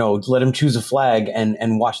them, let them choose a flag,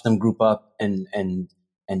 and watch them group up and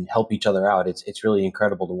help each other out. It's really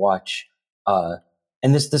incredible to watch.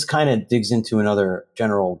 And this kind of digs into another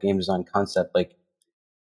general game design concept. Like,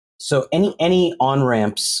 so any on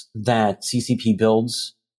ramps that CCP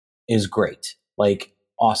builds is great. Like,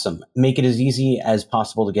 awesome. Make it as easy as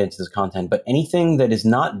possible to get into this content. But anything that is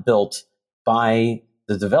not built by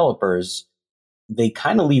the developers, they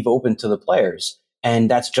kind of leave open to the players. And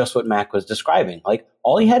that's just what Mac was describing. Like,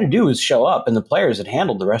 all he had to do was show up, and the players had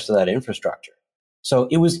handled the rest of that infrastructure. So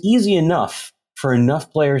it was easy enough for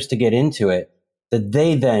enough players to get into it that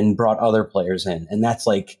they then brought other players in. And that's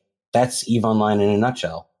EVE Online in a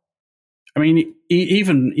nutshell. I mean,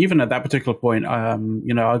 even at that particular point, I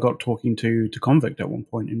got talking to Convict at one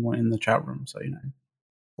point in the chat room. So,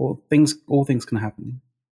 all things can happen.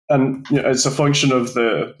 And it's a function of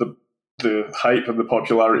the hype and the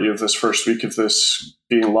popularity of this first week of this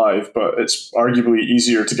being live, but it's arguably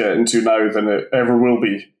easier to get into now than it ever will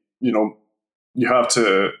be. You have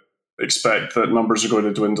to expect that numbers are going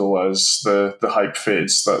to dwindle as the hype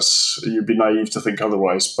fades. You'd be naive to think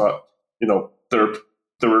otherwise. But there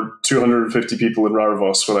were 250 people in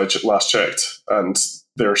Rarivos when I last checked, and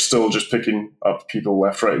they're still just picking up people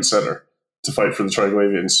left, right, and center to fight for the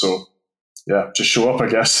Triglavians. So yeah, just show up, I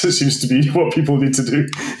guess. It seems to be what people need to do.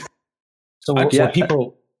 So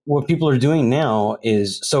what people are doing now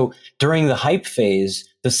is, so during the hype phase,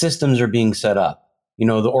 the systems are being set up.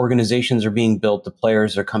 The organizations are being built, the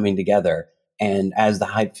players are coming together. And as the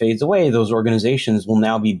hype fades away, those organizations will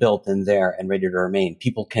now be built in there and ready to remain.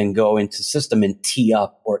 People can go into system and tee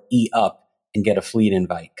up or E up and get a fleet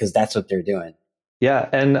invite, because that's what they're doing. Yeah,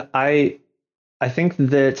 and I think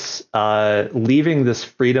that leaving this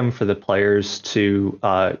freedom for the players to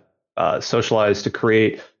socialize, to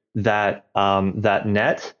create that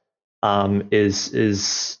net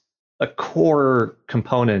is a core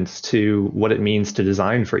component to what it means to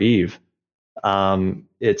design for EVE.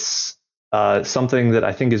 It's something that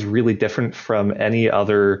I think is really different from any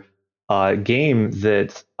other game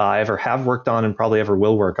that I ever have worked on and probably ever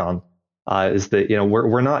will work on. Is that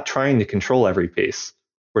we're not trying to control every piece.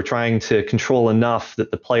 We're trying to control enough that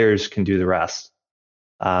the players can do the rest.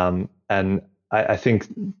 And I think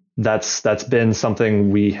that's been something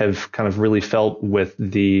we have kind of really felt with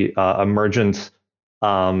the emergent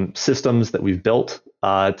systems that we've built,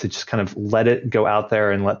 to just kind of let it go out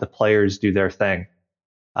there and let the players do their thing.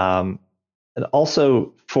 And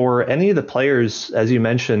also for any of the players, as you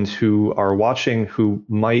mentioned, who are watching, who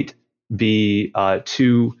might be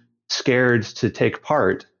too scared to take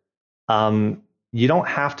part, you don't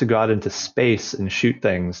have to go out into space and shoot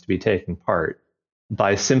things to be taking part.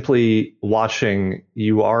 By simply watching,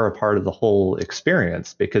 you are a part of the whole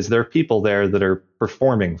experience, because there are people there that are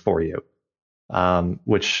performing for you,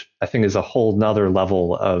 which I think is a whole nother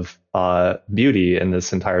level of beauty in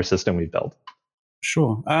this entire system we built.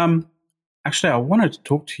 Sure. Actually, I wanted to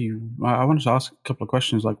talk to you. I wanted to ask a couple of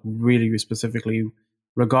questions, like really specifically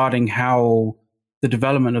regarding how the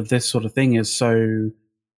development of this sort of thing is so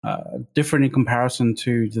different in comparison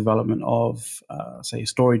to development of, say,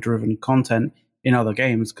 story-driven content in other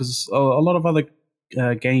games. Because a lot of other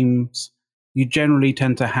games, you generally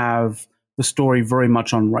tend to have the story very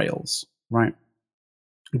much on rails, right?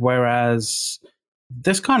 Whereas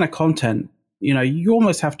this kind of content, you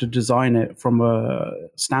almost have to design it from a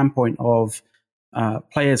standpoint of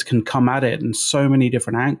players can come at it in so many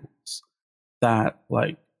different angles that,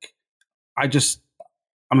 like,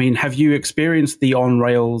 have you experienced the on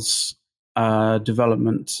rails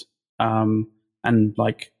development, and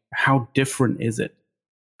like how different is it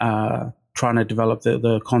trying to develop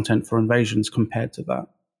the content for Invasions compared to that?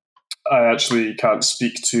 I actually can't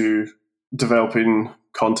speak to developing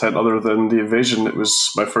content other than the Invasion. It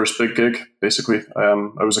was my first big gig, basically. I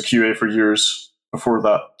was a QA for years before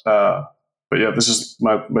that. But yeah, this is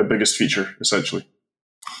my biggest feature, essentially.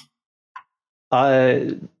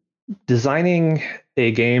 Designing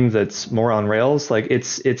a game that's more on rails, like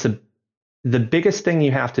the biggest thing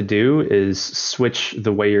you have to do is switch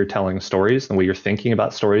the way you're telling stories, the way you're thinking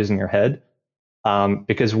about stories in your head.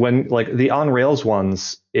 Because when, like, the on rails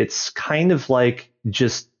ones, it's kind of like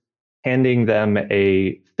just handing them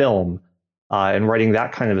a film and writing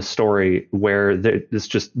that kind of a story where there's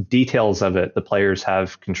just details of it the players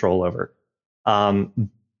have control over.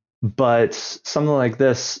 But something like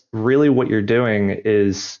this, really what you're doing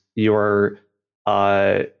is you're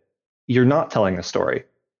not telling a story.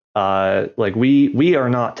 Like we are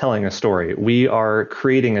not telling a story. We are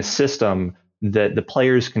creating a system that the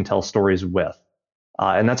players can tell stories with.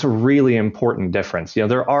 And that's a really important difference.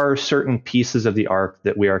 There are certain pieces of the arc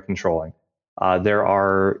that we are controlling. There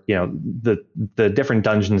are, the different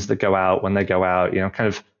dungeons that go out when they go out,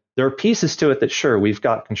 there are pieces to it that, sure, we've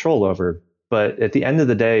got control over. But at the end of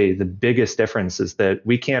the day, the biggest difference is that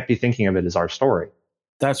we can't be thinking of it as our story.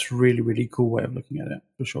 That's really, really cool way of looking at it,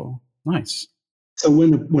 for sure. Nice. So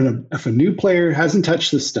if a new player hasn't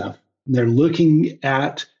touched this stuff, and they're looking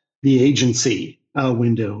at the agency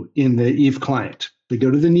window in the EVE client, they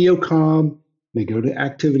go to the Neocom, they go to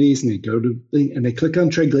activities, and they click on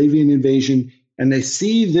Triglavian Invasion, and they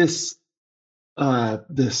see this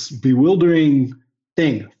bewildering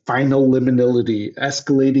thing: final liminality,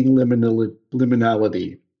 escalating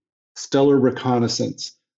liminality, stellar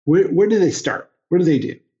reconnaissance. Where do they start? What do they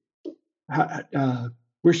do?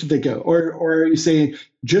 Where should they go? Or are you saying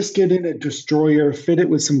just get in a destroyer, fit it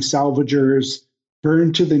with some salvagers,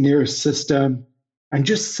 burn to the nearest system, and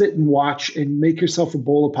just sit and watch and make yourself a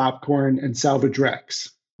bowl of popcorn and salvage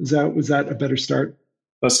Rex. Was that a better start?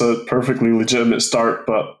 That's a perfectly legitimate start,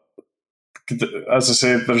 but as I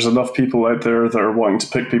say, there's enough people out there that are wanting to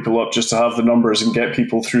pick people up just to have the numbers and get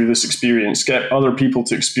people through this experience, get other people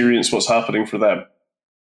to experience what's happening for them,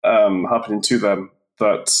 happening to them,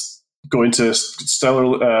 that going to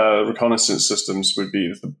stellar reconnaissance systems would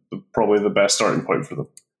be probably the best starting point for them.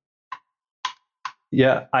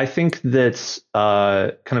 Yeah, I think that's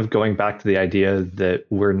kind of going back to the idea that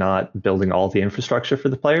we're not building all the infrastructure for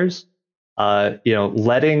the players.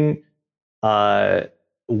 Letting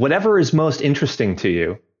whatever is most interesting to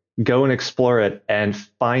you, go and explore it and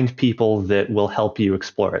find people that will help you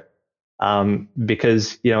explore it.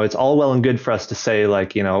 Because, it's all well and good for us to say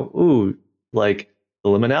like, like the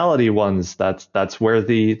liminality ones, that's where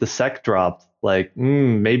the sec dropped. Like,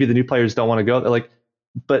 maybe the new players don't want to go there. Like,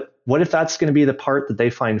 but what if that's going to be the part that they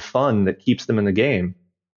find fun that keeps them in the game?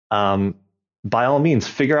 By all means,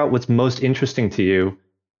 figure out what's most interesting to you.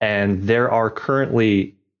 And there are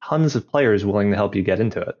currently tons of players willing to help you get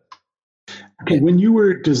into it. Okay, when you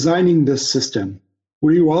were designing this system,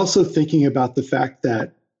 were you also thinking about the fact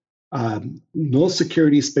that null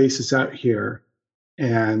security space is out here,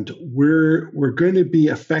 and we're going to be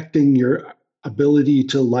affecting your ability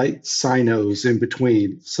to light sinos in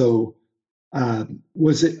between? So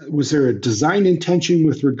was there a design intention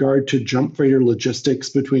with regard to jump freighter logistics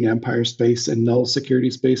between Empire space and null security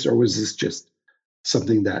space, or was this just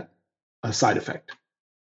something that a side effect?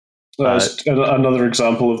 Another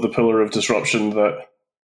example of the pillar of disruption that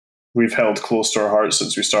we've held close to our hearts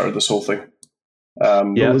since we started this whole thing.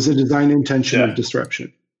 It was a design intention of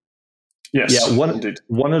disruption. Yes, indeed.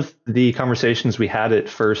 One of the conversations we had at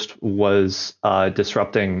first was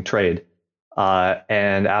disrupting trade.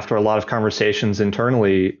 And after a lot of conversations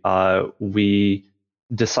internally, we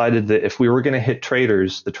decided that if we were going to hit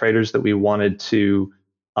traders, the traders that we wanted to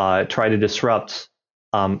try to disrupt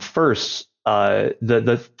first,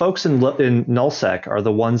 the folks in nullsec are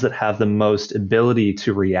the ones that have the most ability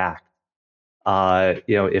to react.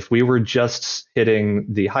 If we were just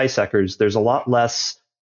hitting the high sectors, there's a lot less.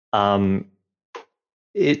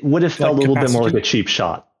 It would have felt a little bit more like a cheap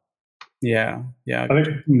shot. Yeah. I think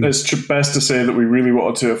it's best to say that we really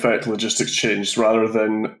wanted to affect logistics change rather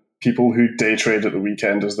than people who day trade at the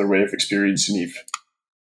weekend as their way of experiencing EVE.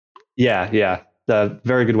 Yeah.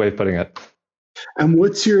 Very good way of putting it. And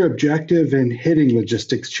what's your objective in hitting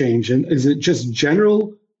logistics change? And is it just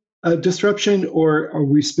general disruption, or are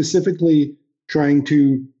we specifically trying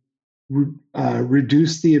to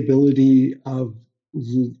reduce the ability of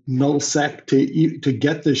nullsec to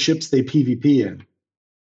get the ships they PvP in?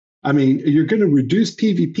 I mean, you're going to reduce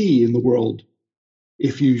PvP in the world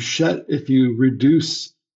if you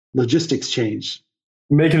reduce logistics change.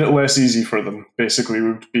 Making it less easy for them, basically,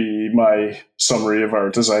 would be my summary of our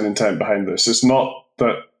design intent behind this. It's not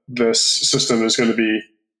that this system is going to be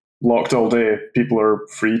locked all day. People are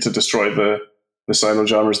free to destroy the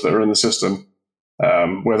Sino-jammers that are in the system.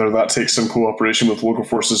 Whether that takes some cooperation with local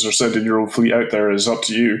forces or sending your own fleet out there is up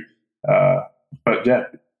to you. But yeah,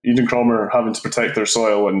 Edencrom are having to protect their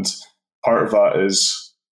soil, and part of that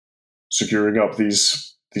is securing up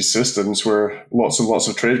these systems where lots and lots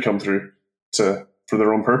of trade come through for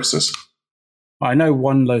their own purposes. I know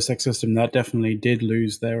one low-sec system that definitely did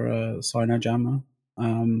lose their Sino jammer.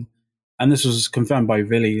 And this was confirmed by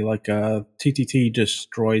Vili. Like TTT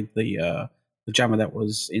destroyed the jammer that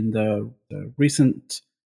was in the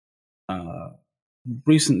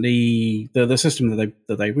system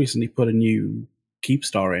that they recently put a new keep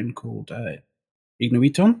star in called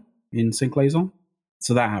Ignuiton in Sync Liaison.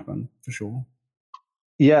 So that happened for sure.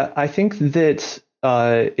 Yeah, I think that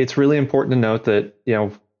it's really important to note that,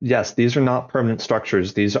 yes, these are not permanent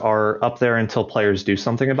structures. These are up there until players do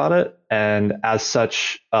something about it. And as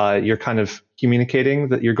such, you're kind of communicating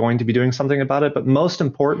that you're going to be doing something about it. But most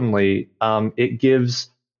importantly, it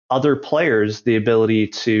gives other players the ability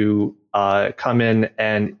to come in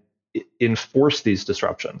and enforce these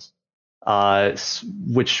disruptions,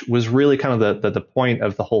 which was really kind of the point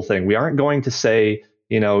of the whole thing. We aren't going to say,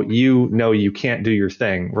 you can't do your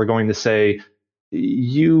thing. We're going to say,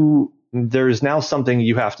 there's now something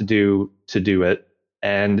you have to do it,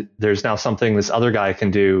 and there's now something this other guy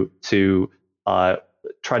can do to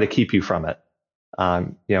try to keep you from it.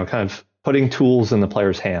 Kind of putting tools in the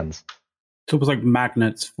player's hands. It's almost like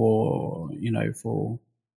magnets for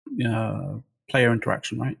player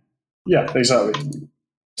interaction, right? Yeah, exactly.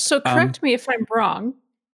 So correct me if I'm wrong,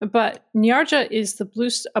 but Niarja is a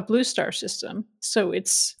blue star system, so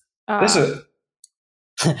it's. Is it?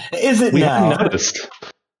 Is it We now? haven't noticed.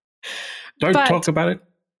 Don't talk about it.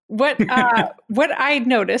 what I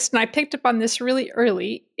noticed, and I picked up on this really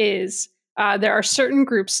early, is there are certain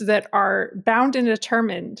groups that are bound and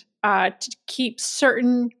determined to keep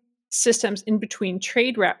certain systems in between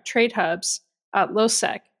trade hubs, low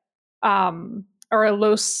sec, or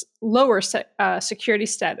a lower security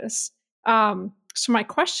status. So my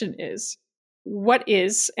question is, what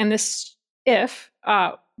is, and this if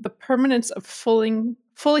the permanence of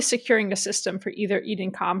fully securing a system for either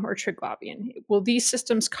Edencom or Triglavian? Will these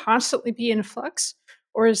systems constantly be in flux,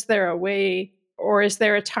 or is there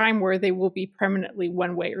a time where they will be permanently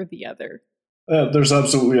one way or the other? There's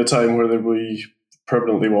absolutely a time where they will be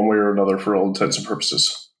permanently one way or another for all intents and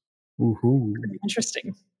purposes. Woohoo.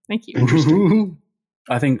 Interesting. Thank you. Interesting.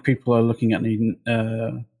 I think people are looking at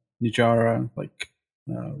Nijara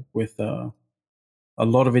with a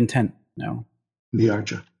lot of intent now.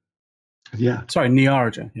 Niarja. Yeah. Sorry,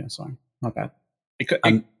 Niarja. Yeah, sorry. My bad.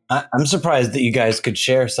 I'm surprised that you guys could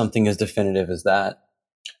share something as definitive as that.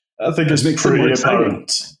 I think it's pretty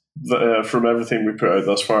apparent from everything we put out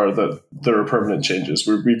thus far that there are permanent changes.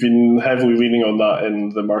 We've been heavily leaning on that in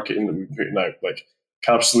the marketing that we're putting out. Like,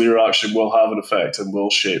 capsuleer action will have an effect and will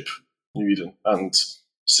shape New Eden. And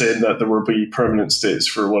saying that there will be permanent states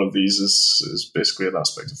for one of these is basically an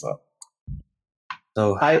aspect of that.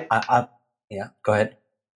 So yeah, go ahead.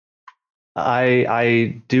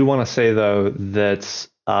 I do want to say though that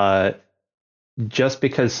just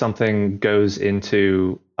because something goes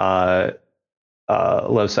into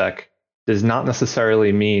LowSec does not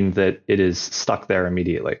necessarily mean that it is stuck there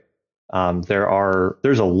immediately.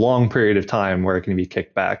 There's a long period of time where it can be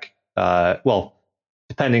kicked back. Well,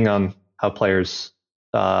 depending on how players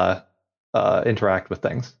interact with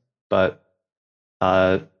things, but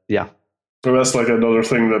yeah. But that's like another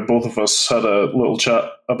thing that both of us had a little chat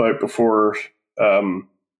about before the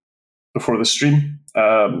stream.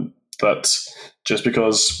 That just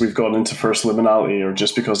because we've gone into first liminality or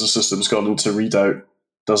just because the system's gone into redoubt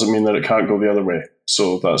doesn't mean that it can't go the other way.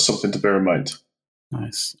 So that's something to bear in mind.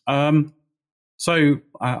 Nice. So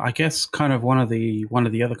I guess kind of one of the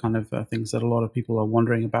other kind of things that a lot of people are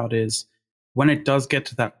wondering about is when it does get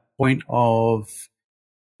to that point of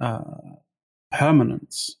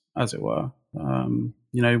permanence, as it were.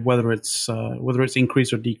 Whether it's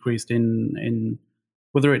increased or decreased in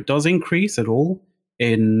whether it does increase at all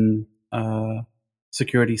in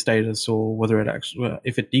security status, or whether it actually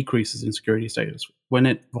if it decreases in security status when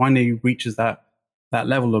it finally reaches that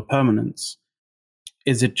level of permanence.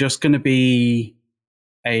 Is it just going to be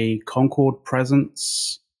a Concord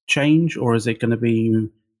presence change, or is it going to be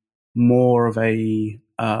more of a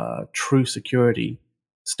true security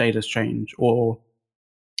status change, or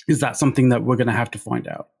is that something that we're going to have to find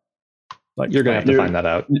out? Like, you're going to have to find that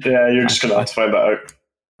out. Yeah, you're just going to have to find that out.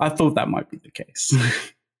 I thought that might be the case.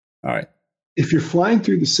 All right. If you're flying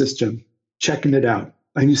through the system, checking it out,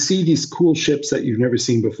 and you see these cool ships that you've never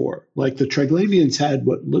seen before, like the Triglavians had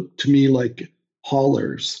what looked to me like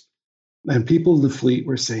haulers, and people in the fleet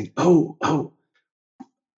were saying, oh,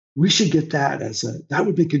 we should get that that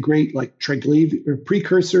would make a great like Triglavian or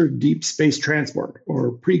precursor deep space transport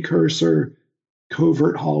or precursor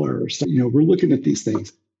covert hauler or something. We're looking at these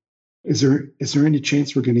things. Is there any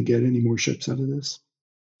chance we're going to get any more ships out of this?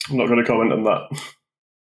 I'm not going to comment on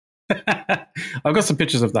that. I've got some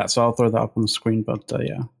pictures of that, so I'll throw that up on the screen. But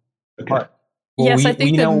yeah. Okay. Well, yes, I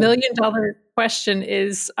think the $1 million question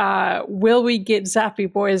is, will we get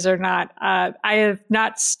Zappy Boys or not? I have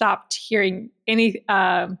not stopped hearing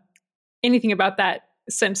anything about that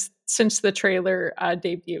since the trailer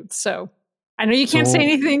debuted. So I know you can't say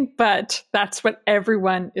anything, but that's what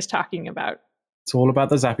everyone is talking about. It's all about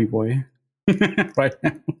the Zappy Boy right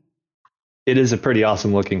now. It is a pretty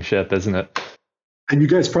awesome looking ship, isn't it? And you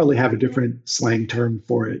guys probably have a different slang term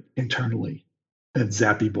for it internally than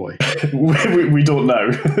Zappy Boy. we don't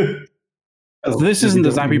know. So this isn't the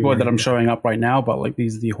Zappy Boy that I'm showing up right now, but like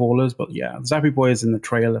these are the haulers. But yeah, the Zappy Boy is in the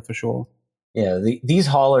trailer for sure. Yeah, these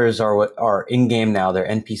haulers are what are in game now. They're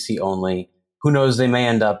NPC only. Who knows? They may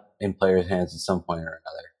end up in players' hands at some point or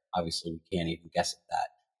another. Obviously, we can't even guess at that.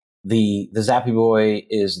 The Zappy Boy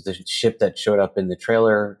is the ship that showed up in the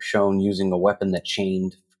trailer, shown using a weapon that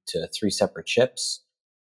chained to 3 separate ships.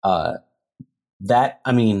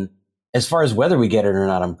 As far as whether we get it or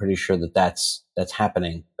not, I'm pretty sure that's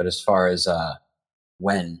happening. But as far as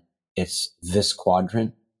when, it's this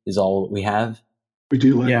quadrant is all we have. We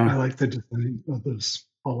do I like the design of those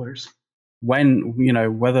haulers. When,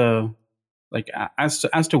 whether like as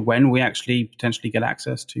to when we actually potentially get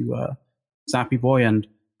access to Zappy Boy and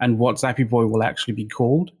what Zappy Boy will actually be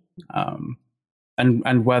called,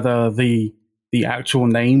 and whether the actual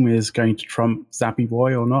name is going to trump Zappy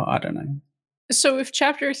Boy or not, I don't know. So if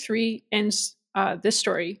chapter 3 ends this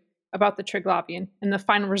story about the Triglavian and the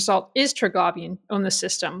final result is Triglavian on the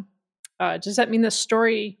system, does that mean the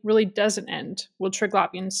story really doesn't end? Will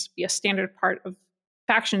Triglavians be a standard part of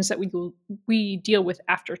factions that we deal with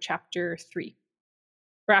after chapter 3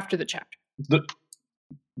 or after the chapter?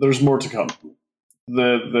 There's more to come.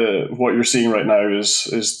 The what you're seeing right now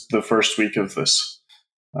is the first week of this.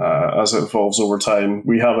 As it evolves over time,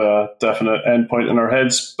 we have a definite endpoint in our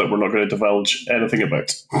heads that we're not going to divulge anything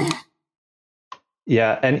about.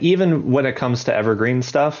 Yeah, and even when it comes to Evergreen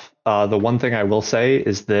stuff, the one thing I will say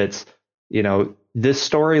is that, this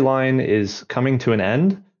storyline is coming to an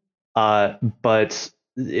end, but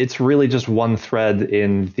it's really just one thread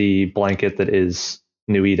in the blanket that is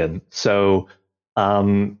New Eden. So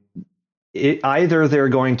either they're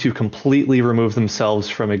going to completely remove themselves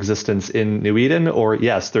from existence in New Eden, or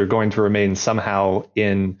yes, they're going to remain somehow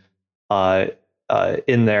in that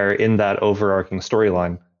overarching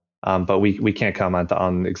storyline. But we can't comment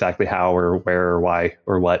on exactly how or where or why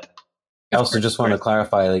or what. I also just want to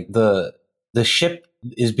clarify, like the ship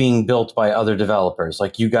is being built by other developers.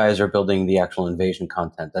 Like you guys are building the actual invasion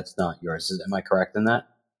content. That's not yours. Am I correct in that?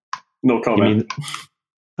 No comment.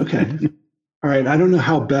 Okay. All right. I don't know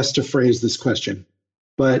how best to phrase this question,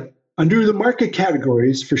 but under the market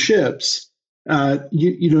categories for ships,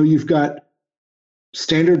 you've got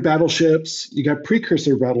standard battleships, you got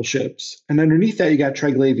precursor battleships, and underneath that you got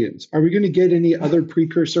Triglavians. Are we going to get any other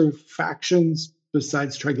precursor factions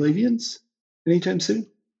besides Triglavians anytime soon,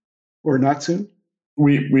 or not soon?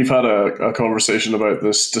 We've had a conversation about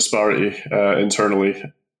this disparity internally,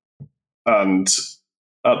 and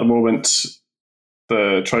at the moment,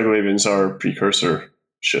 the Triglavians are precursor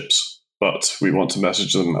ships, but we want to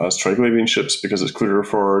message them as Triglavian ships because it's clearer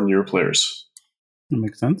for our newer players. That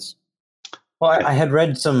makes sense. Well, I had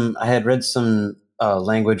read some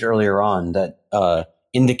language earlier on that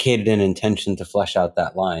indicated an intention to flesh out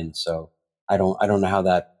that line. So I don't know how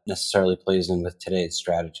that necessarily plays in with today's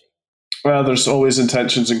strategy. Well, there's always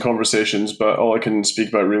intentions in conversations, but all I can speak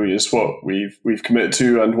about really is what we've committed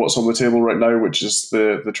to and what's on the table right now, which is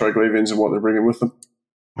the Triglavians and what they're bringing with them.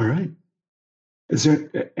 All right. Is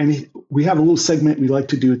there we have a little segment we like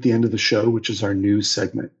to do at the end of the show, which is our news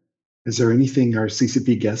segment. Is there anything our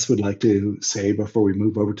CCP guests would like to say before we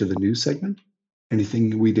move over to the news segment?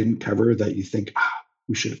 Anything we didn't cover that you think,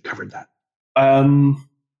 we should have covered that?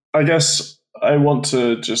 I guess I want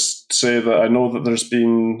to just say that I know that there's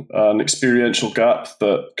been an experiential gap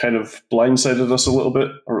that kind of blindsided us a little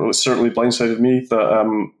bit, or it certainly blindsided me,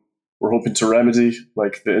 that we're hoping to remedy,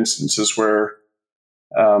 like the instances where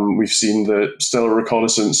we've seen the stellar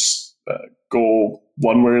reconnaissance go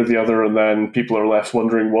one way or the other, and then people are left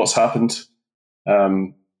wondering what's happened.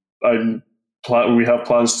 We have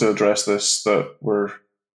plans to address this that we're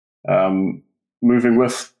moving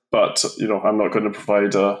with, but I'm not going to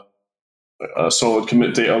provide a solid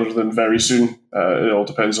commit date other than very soon. It all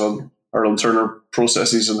depends on our internal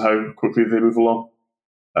processes and how quickly they move along.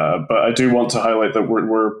 But I do want to highlight that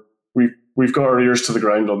we've got our ears to the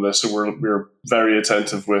ground on this, and we're very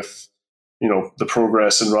attentive with the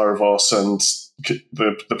progress in Rarvos and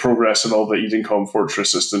the progress in all the EdenCom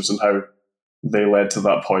Fortress systems and how they led to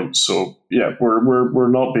that point. So yeah, we're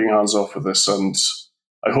not being hands off with this, and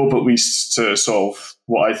I hope at least to solve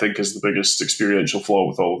what I think is the biggest experiential flaw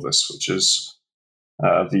with all of this, which is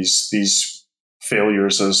these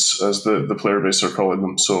failures as the player base are calling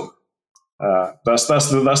them. So that's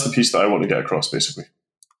the piece that I want to get across, basically.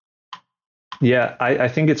 Yeah, I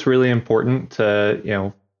think it's really important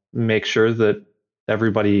to make sure that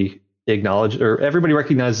everybody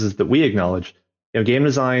recognizes that we acknowledge. Game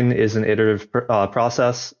design is an iterative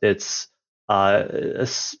process. It's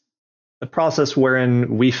a process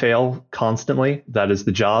wherein we fail constantly. That is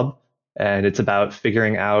the job, and it's about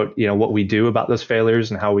figuring out what we do about those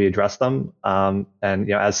failures and how we address them. And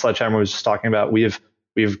as Sledgehammer was just talking about, we've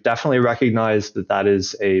definitely recognized that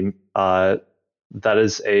is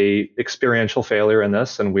a experiential failure in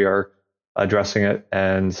this, and we are addressing it,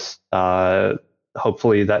 and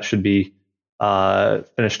hopefully that should be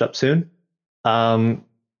finished up soon.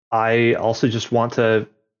 I also just want to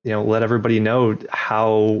let everybody know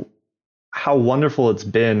how wonderful it's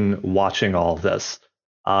been watching all of this.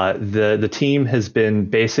 The team has been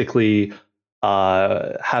basically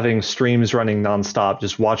having streams running nonstop,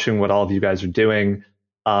 just watching what all of you guys are doing.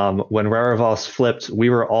 When Rarvos flipped,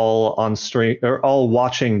 we were all on stream, or all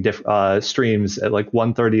watching streams at like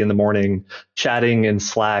 1:30 in the morning, chatting in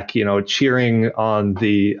Slack, cheering on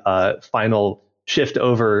the final shift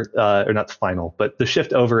over, or not the final, but the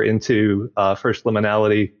shift over into First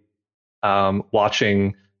Liminality,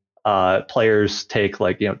 watching players take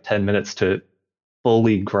 10 minutes to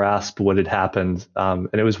fully grasp what had happened, and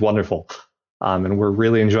it was wonderful. And we're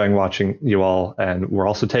really enjoying watching you all, and we're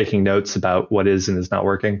also taking notes about what is and is not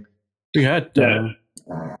working. We had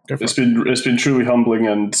it's been truly humbling,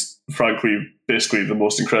 and frankly, basically the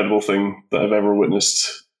most incredible thing that I've ever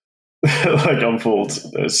witnessed like unfold.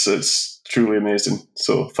 It's truly amazing.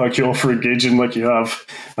 So thank you all for engaging like you have.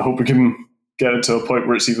 I hope we can get it to a point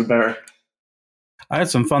where it's even better. I had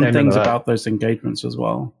some fun things about those engagements as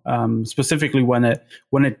well. Specifically, when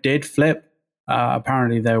it did flip,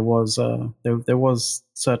 apparently there was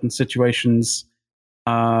certain situations,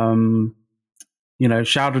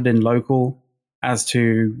 shouted in local as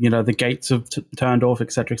to the gates have turned off,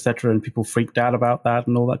 etc., and people freaked out about that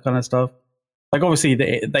and all that kind of stuff. Like obviously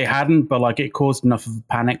they hadn't, but like it caused enough of a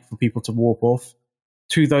panic for people to warp off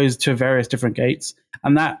to various different gates,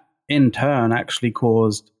 and that in turn actually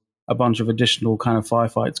caused a bunch of additional kind of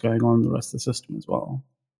firefights going on in the rest of the system as well.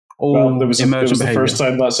 It was the first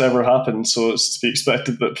time that's ever happened, so it's to be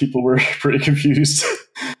expected that people were pretty confused,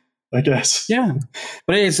 I guess. Yeah,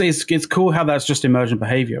 but it's cool how that's just emergent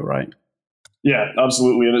behavior, right? Yeah,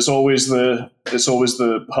 absolutely, and it's always the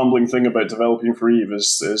humbling thing about developing for Eve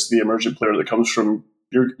is the emergent player that comes from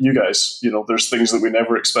you guys. There's things that we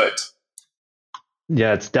never expect.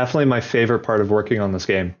 Yeah, it's definitely my favorite part of working on this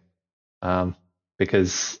game,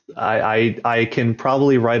 because I can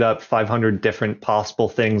probably write up 500 different possible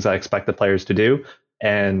things I expect the players to do,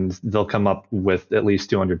 and they'll come up with at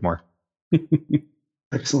least 200 more.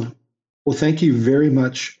 Excellent. Well, thank you very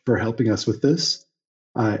much for helping us with this.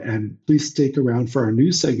 And please stick around for our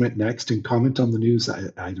news segment next and comment on the news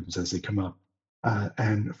items as they come up.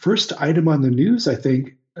 And first item on the news, I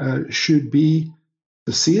think, should be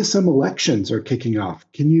the CSM elections are kicking off.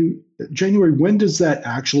 January, when does that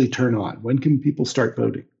actually turn on? When can people start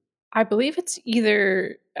voting? I believe it's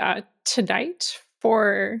either tonight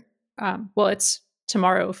for, it's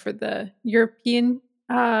tomorrow for the European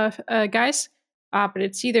guys, but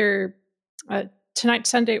it's either tonight,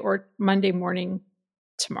 Sunday, or Monday morning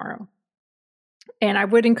tomorrow. And I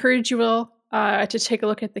would encourage you all to take a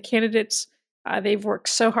look at the candidates. They've worked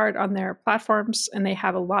so hard on their platforms, and they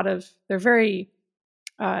have they're very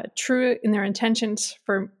true in their intentions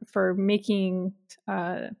for making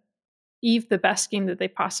Eve the best game that they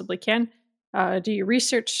possibly can. Do your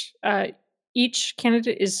research. Each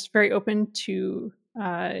candidate is very open to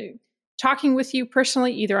talking with you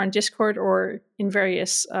personally, either on Discord or in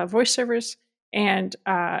various voice servers, and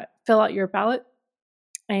fill out your ballot.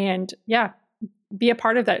 And yeah, be a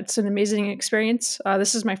part of that. It's an amazing experience.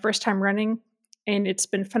 This is my first time running, and it's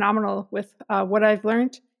been phenomenal with what I've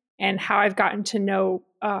learned and how I've gotten to know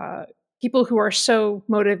people who are so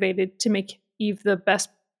motivated to make Eve the best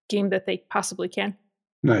game that they possibly can.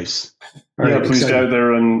 Nice. Please get out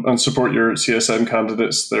there and support your CSM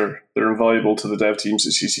candidates. They're invaluable to the dev teams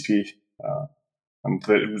at CCP, and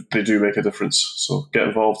they do make a difference. So get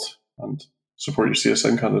involved and support your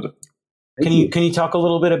CSM candidate. Can you talk a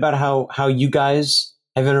little bit about how you guys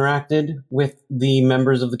have interacted with the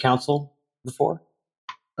members of the council before?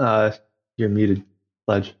 You're muted,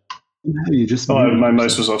 Pledge. You just my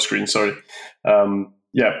mouse was off screen. Sorry.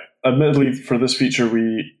 Admittedly, for this feature,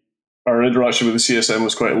 our interaction with the CSM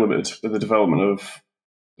was quite limited in the development of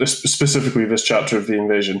specifically this chapter of the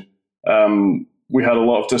invasion. We had a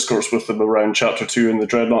lot of discourse with them around Chapter 2 in the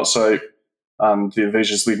Dreadnought site and the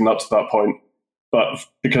invasions leading up to that point. But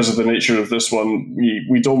because of the nature of this one,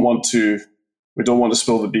 we don't want to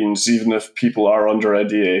spill the beans, even if people are under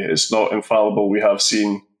NDA. It's not infallible. We have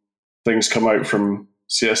seen things come out from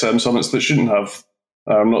CSM summits that shouldn't have.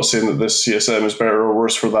 I'm not saying that this CSM is better or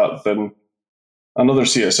worse for that than another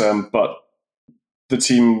CSM, but the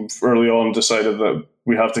team early on decided that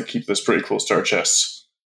we have to keep this pretty close to our chests.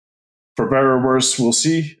 For better or worse, we'll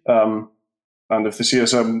see. And if the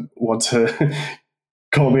CSM want to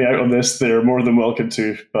call me out on this, they're more than welcome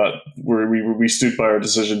to. But we stood by our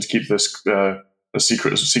decision to keep this as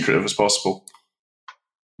secretive as possible.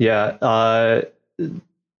 Yeah.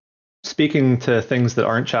 Speaking to things that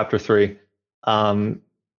aren't Chapter 3,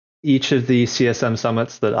 each of the CSM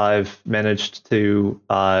summits that I've managed to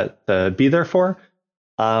be there for,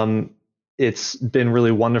 it's been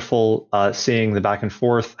really wonderful seeing the back and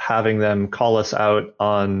forth, having them call us out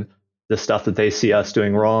on the stuff that they see us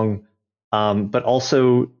doing wrong. But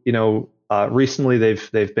also, recently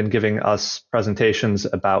they've been giving us presentations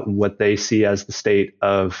about what they see as the state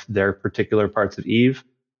of their particular parts of Eve.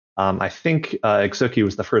 I think Exuki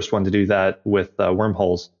was the first one to do that with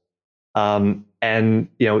wormholes. And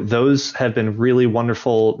those have been really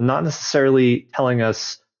wonderful, not necessarily telling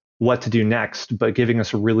us what to do next, but giving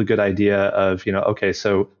us a really good idea of, okay,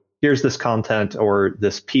 so here's this content or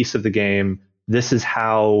this piece of the game this is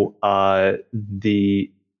how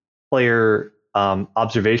the player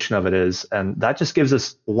observation of it is, and that just gives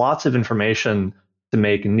us lots of information to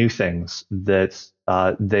make new things that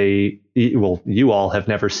you all have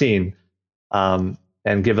never seen, and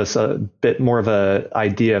give us a bit more of an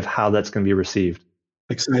idea of how that's going to be received.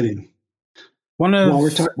 Exciting. I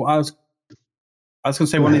was going to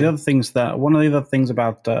say one of the other things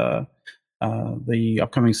about the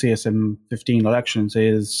upcoming CSM 15 elections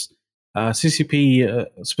is CCP,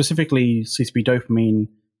 specifically CCP Dopamine,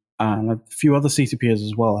 and a few other CCPs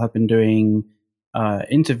as well, have been doing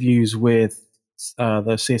interviews with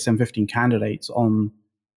the CSM 15 candidates on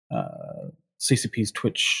CCP's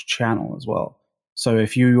Twitch channel as well. So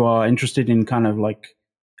if you are interested in kind of like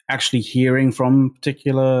actually hearing from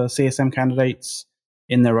particular CSM candidates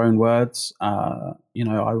in their own words, I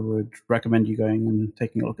would recommend you going and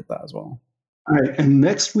taking a look at that as well. All right, and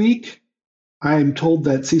next week, I'm told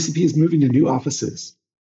that CCP is moving to new offices.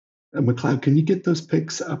 McLeod, can you get those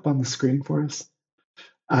pics up on the screen for us?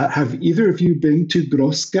 Have either of you been to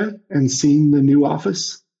Groska and seen the new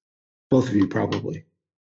office? Both of you probably.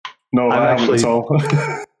 No, I haven't at all.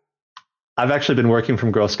 I've actually been working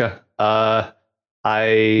from Groska.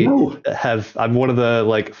 I'm one of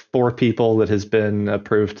the 4 people that has been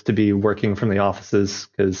approved to be working from the offices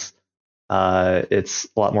because it's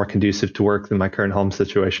a lot more conducive to work than my current home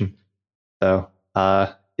situation. So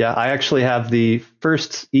yeah, I actually have the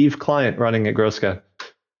first Eve client running at Groska.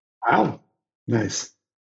 Wow, nice.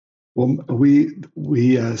 Well, we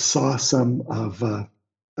saw some of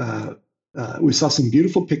we saw some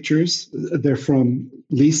beautiful pictures. They're from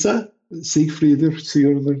Lisa Siegfrieder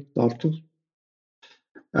Sigurðardóttir,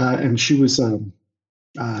 and she was.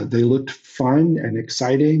 They looked fun and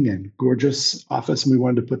exciting and gorgeous office, and we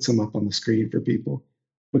wanted to put some up on the screen for people.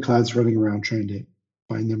 McLeod's running around trying to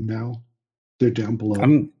find them now. They're down below.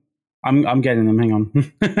 I'm getting them. Hang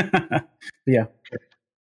on. Yeah. Okay.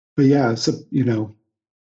 But yeah, so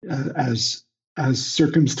as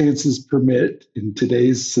circumstances permit in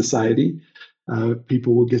today's society,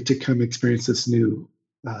 people will get to come experience this new.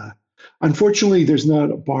 Unfortunately, there's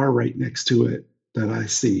not a bar right next to it that I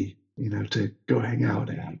see, to go hang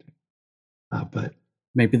out at. But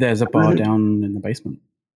maybe there's a bar down in the basement.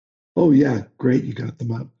 Oh yeah, great, you got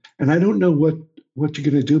them up. And I don't know what you're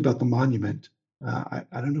going to do about the monument. I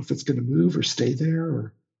don't know if it's going to move or stay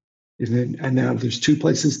there, and now there's 2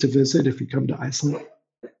 places to visit if you come to Iceland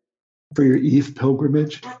for your Eve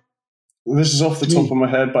pilgrimage. This is off the top of my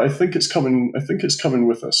head, but I think it's coming. I think it's coming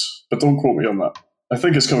with us, but don't quote me on that. I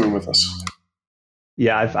think it's coming with us.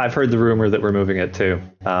 Yeah, I've heard the rumor that we're moving it too.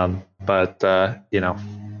 But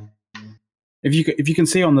if you can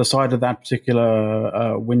see on the side of that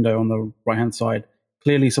particular window on the right hand side,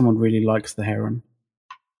 clearly someone really likes the heron.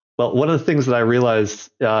 Well, one of the things that I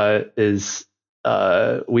realized is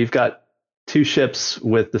we've got 2 ships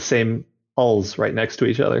with the same hulls right next to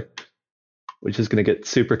each other, which is going to get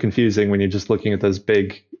super confusing when you're just looking at those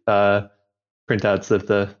big printouts of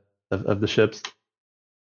the ships.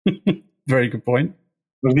 Very good point.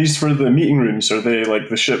 Are these for the meeting rooms? Are they like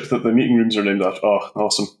the ship that the meeting rooms are named after? Oh,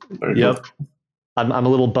 awesome. Very good. I'm a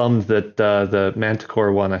little bummed that the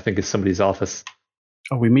Manticore one I think is somebody's office.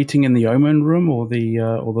 Are we meeting in the Omen room or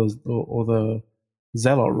the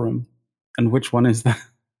Zealot room? And which one is that?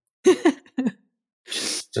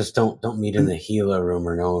 Just don't meet in the Gila room,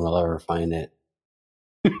 or no one will ever find it.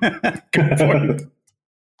 Good point.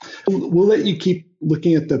 We'll let you keep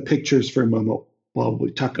looking at the pictures for a moment while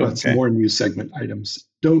we talk about some more news segment items.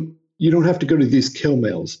 You don't have to go to these kill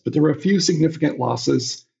mails, but there were a few significant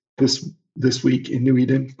losses this week in New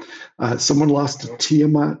Eden. Someone lost a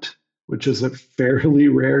Tiamat, which is a fairly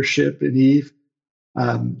rare ship in Eve.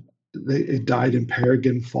 It died in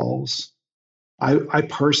Paragon Falls. I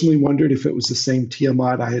personally wondered if it was the same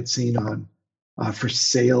Tiamat I had seen on for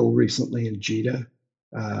sale recently in Jita.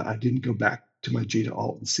 I didn't go back to my Jita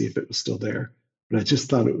alt and see if it was still there, but I just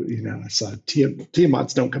thought I saw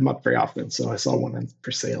Tiamats don't come up very often, so I saw one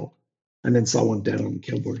for sale, and then saw one dead on the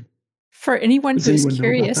kill board. For anyone who's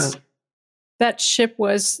curious, that ship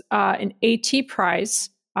was an AT prize.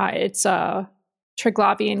 It's a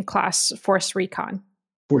Triglavian class Force Recon.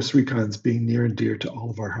 Force Recon's being near and dear to all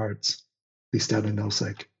of our hearts, at least out in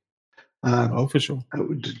Nullsec. For sure. I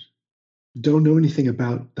don't know anything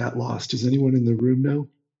about that loss. Does anyone in the room know?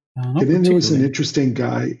 And then there was an interesting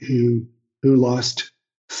guy who lost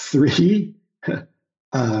 3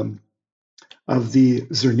 of the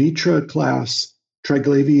Zernitra class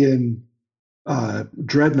Triglavian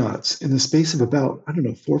dreadnoughts in the space of about,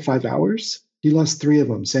 4 or 5 hours. He lost 3 of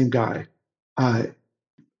them, same guy.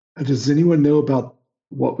 Does anyone know about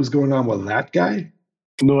what was going on with that guy?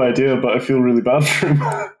 No idea, but I feel really bad for him.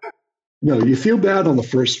 No, you feel bad on the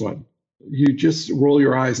first one. You just roll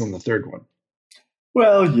your eyes on the third one.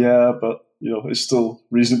 Well, yeah, but it's still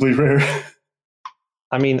reasonably rare.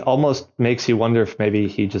 I mean, almost makes you wonder if maybe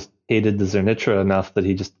he just hated the Zernitra enough that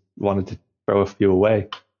he just wanted to throw a few away.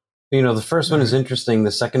 The first one is interesting,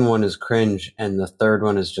 the second one is cringe, and the third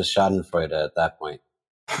one is just schadenfreude at that point.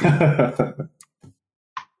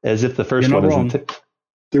 As if the first one isn't.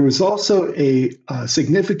 There was also a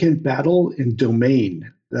significant battle in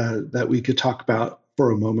Domain that we could talk about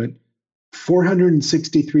for a moment.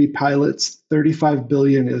 463 pilots, 35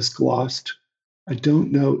 billion is lost. I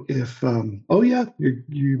don't know if.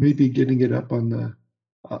 You may be getting it up on the.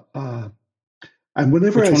 And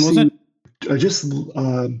whenever Which one was it? I just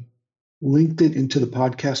linked it into the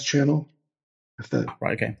podcast channel. If the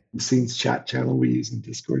Right, okay. scenes chat channel we use in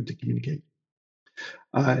Discord to communicate.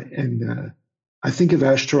 And I think of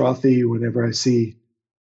Ashtarothi whenever I see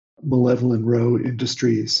Malevolent Row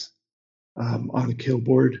Industries on a kill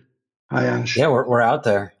board. Hi, Ash. Yeah, we're out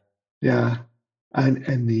there. Yeah,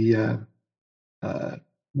 and the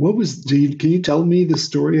what was? Can you tell me the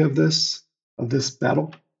story of this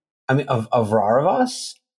battle? I mean, of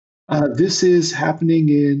Raravas? This is happening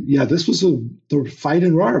in. Yeah, this was the fight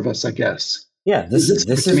in Raravas, I guess. Yeah, this is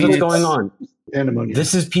what's going on. Pandemonium.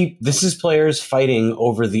 This is players fighting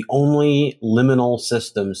over the only liminal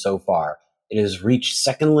system so far. It has reached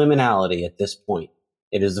second liminality at this point.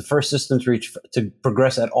 It is the first system to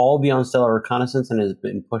progress at all beyond stellar reconnaissance, and has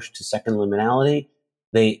been pushed to second liminality.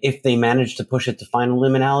 If they manage to push it to final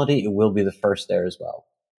liminality, it will be the first there as well.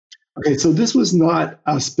 Okay, so this was not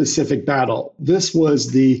a specific battle. This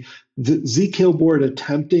was the Z-Kill board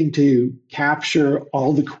attempting to capture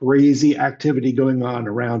all the crazy activity going on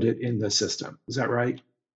around it in the system. Is that right?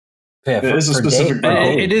 Yeah, it is a specific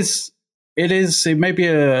battle. It may be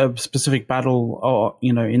a specific battle, or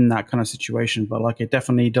in that kind of situation, but it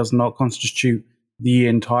definitely does not constitute the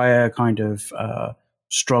entire kind of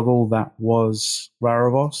struggle that was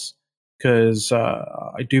Raravos, because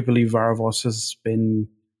I do believe Raravos has been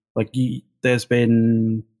there's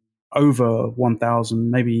been over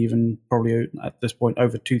 1,000, maybe even probably at this point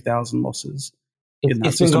over 2,000 losses.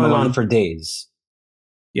 It's been going on for days.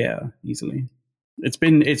 Yeah, easily. It's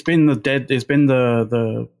been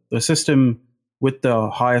the system with the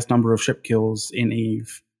highest number of ship kills in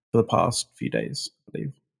EVE for the past few days, I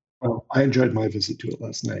believe. Well, I enjoyed my visit to it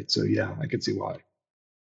last night, so yeah, I can see why.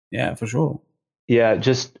 Yeah, for sure. Yeah,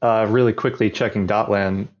 just really quickly checking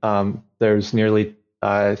Dotlan. There's nearly,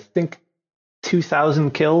 I think,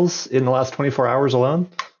 2,000 kills in the last 24 hours alone.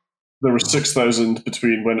 There were 6,000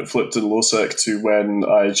 between when it flipped in LowSec to when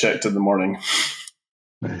I checked in the morning.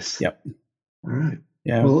 Nice. Yep. All right.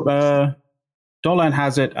 Yeah. Well, Dotlan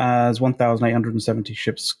has it as 1,870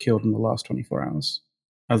 ships killed in the last 24 hours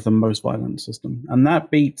as the most violent system. And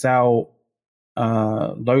that beats out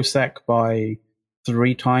LowSec by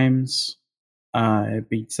 3 times. It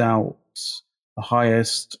beats out the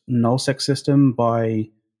highest nullsec system by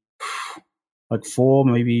 4,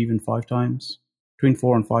 maybe even 5 times. Between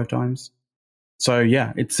 4 and 5 times. So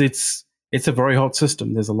yeah, it's a very hot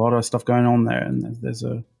system. There's a lot of stuff going on there, and there's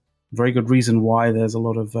a very good reason why there's a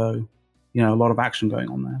lot of a lot of action going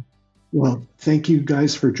on there. Well, thank you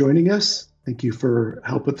guys for joining us. Thank you for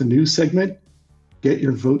help with the news segment. Get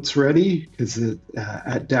your votes ready, because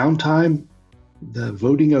at downtime, the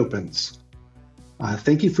voting opens.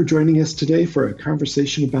 Thank you for joining us today for a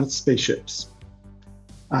conversation about spaceships.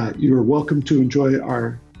 You are welcome to enjoy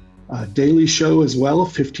our daily show as well,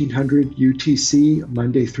 1500 UTC,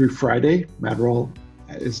 Monday through Friday. Madroll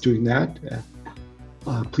is doing that.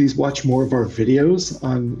 Please watch more of our videos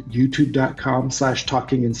on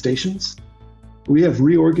youtube.com/talkinginstations. We have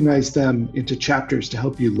reorganized them into chapters to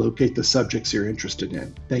help you locate the subjects you're interested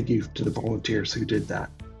in. Thank you to the volunteers who did that.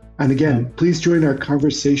 And again, please join our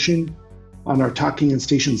conversation on our Talking in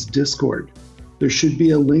Stations Discord. There should be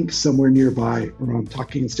a link somewhere nearby or on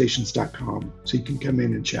talkinginstations.com so you can come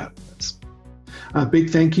in and chat with us. A big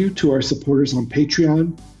thank you to our supporters on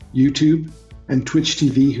Patreon, YouTube, and Twitch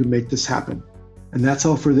TV who make this happen. And that's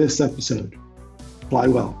all for this episode. Fly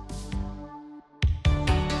well.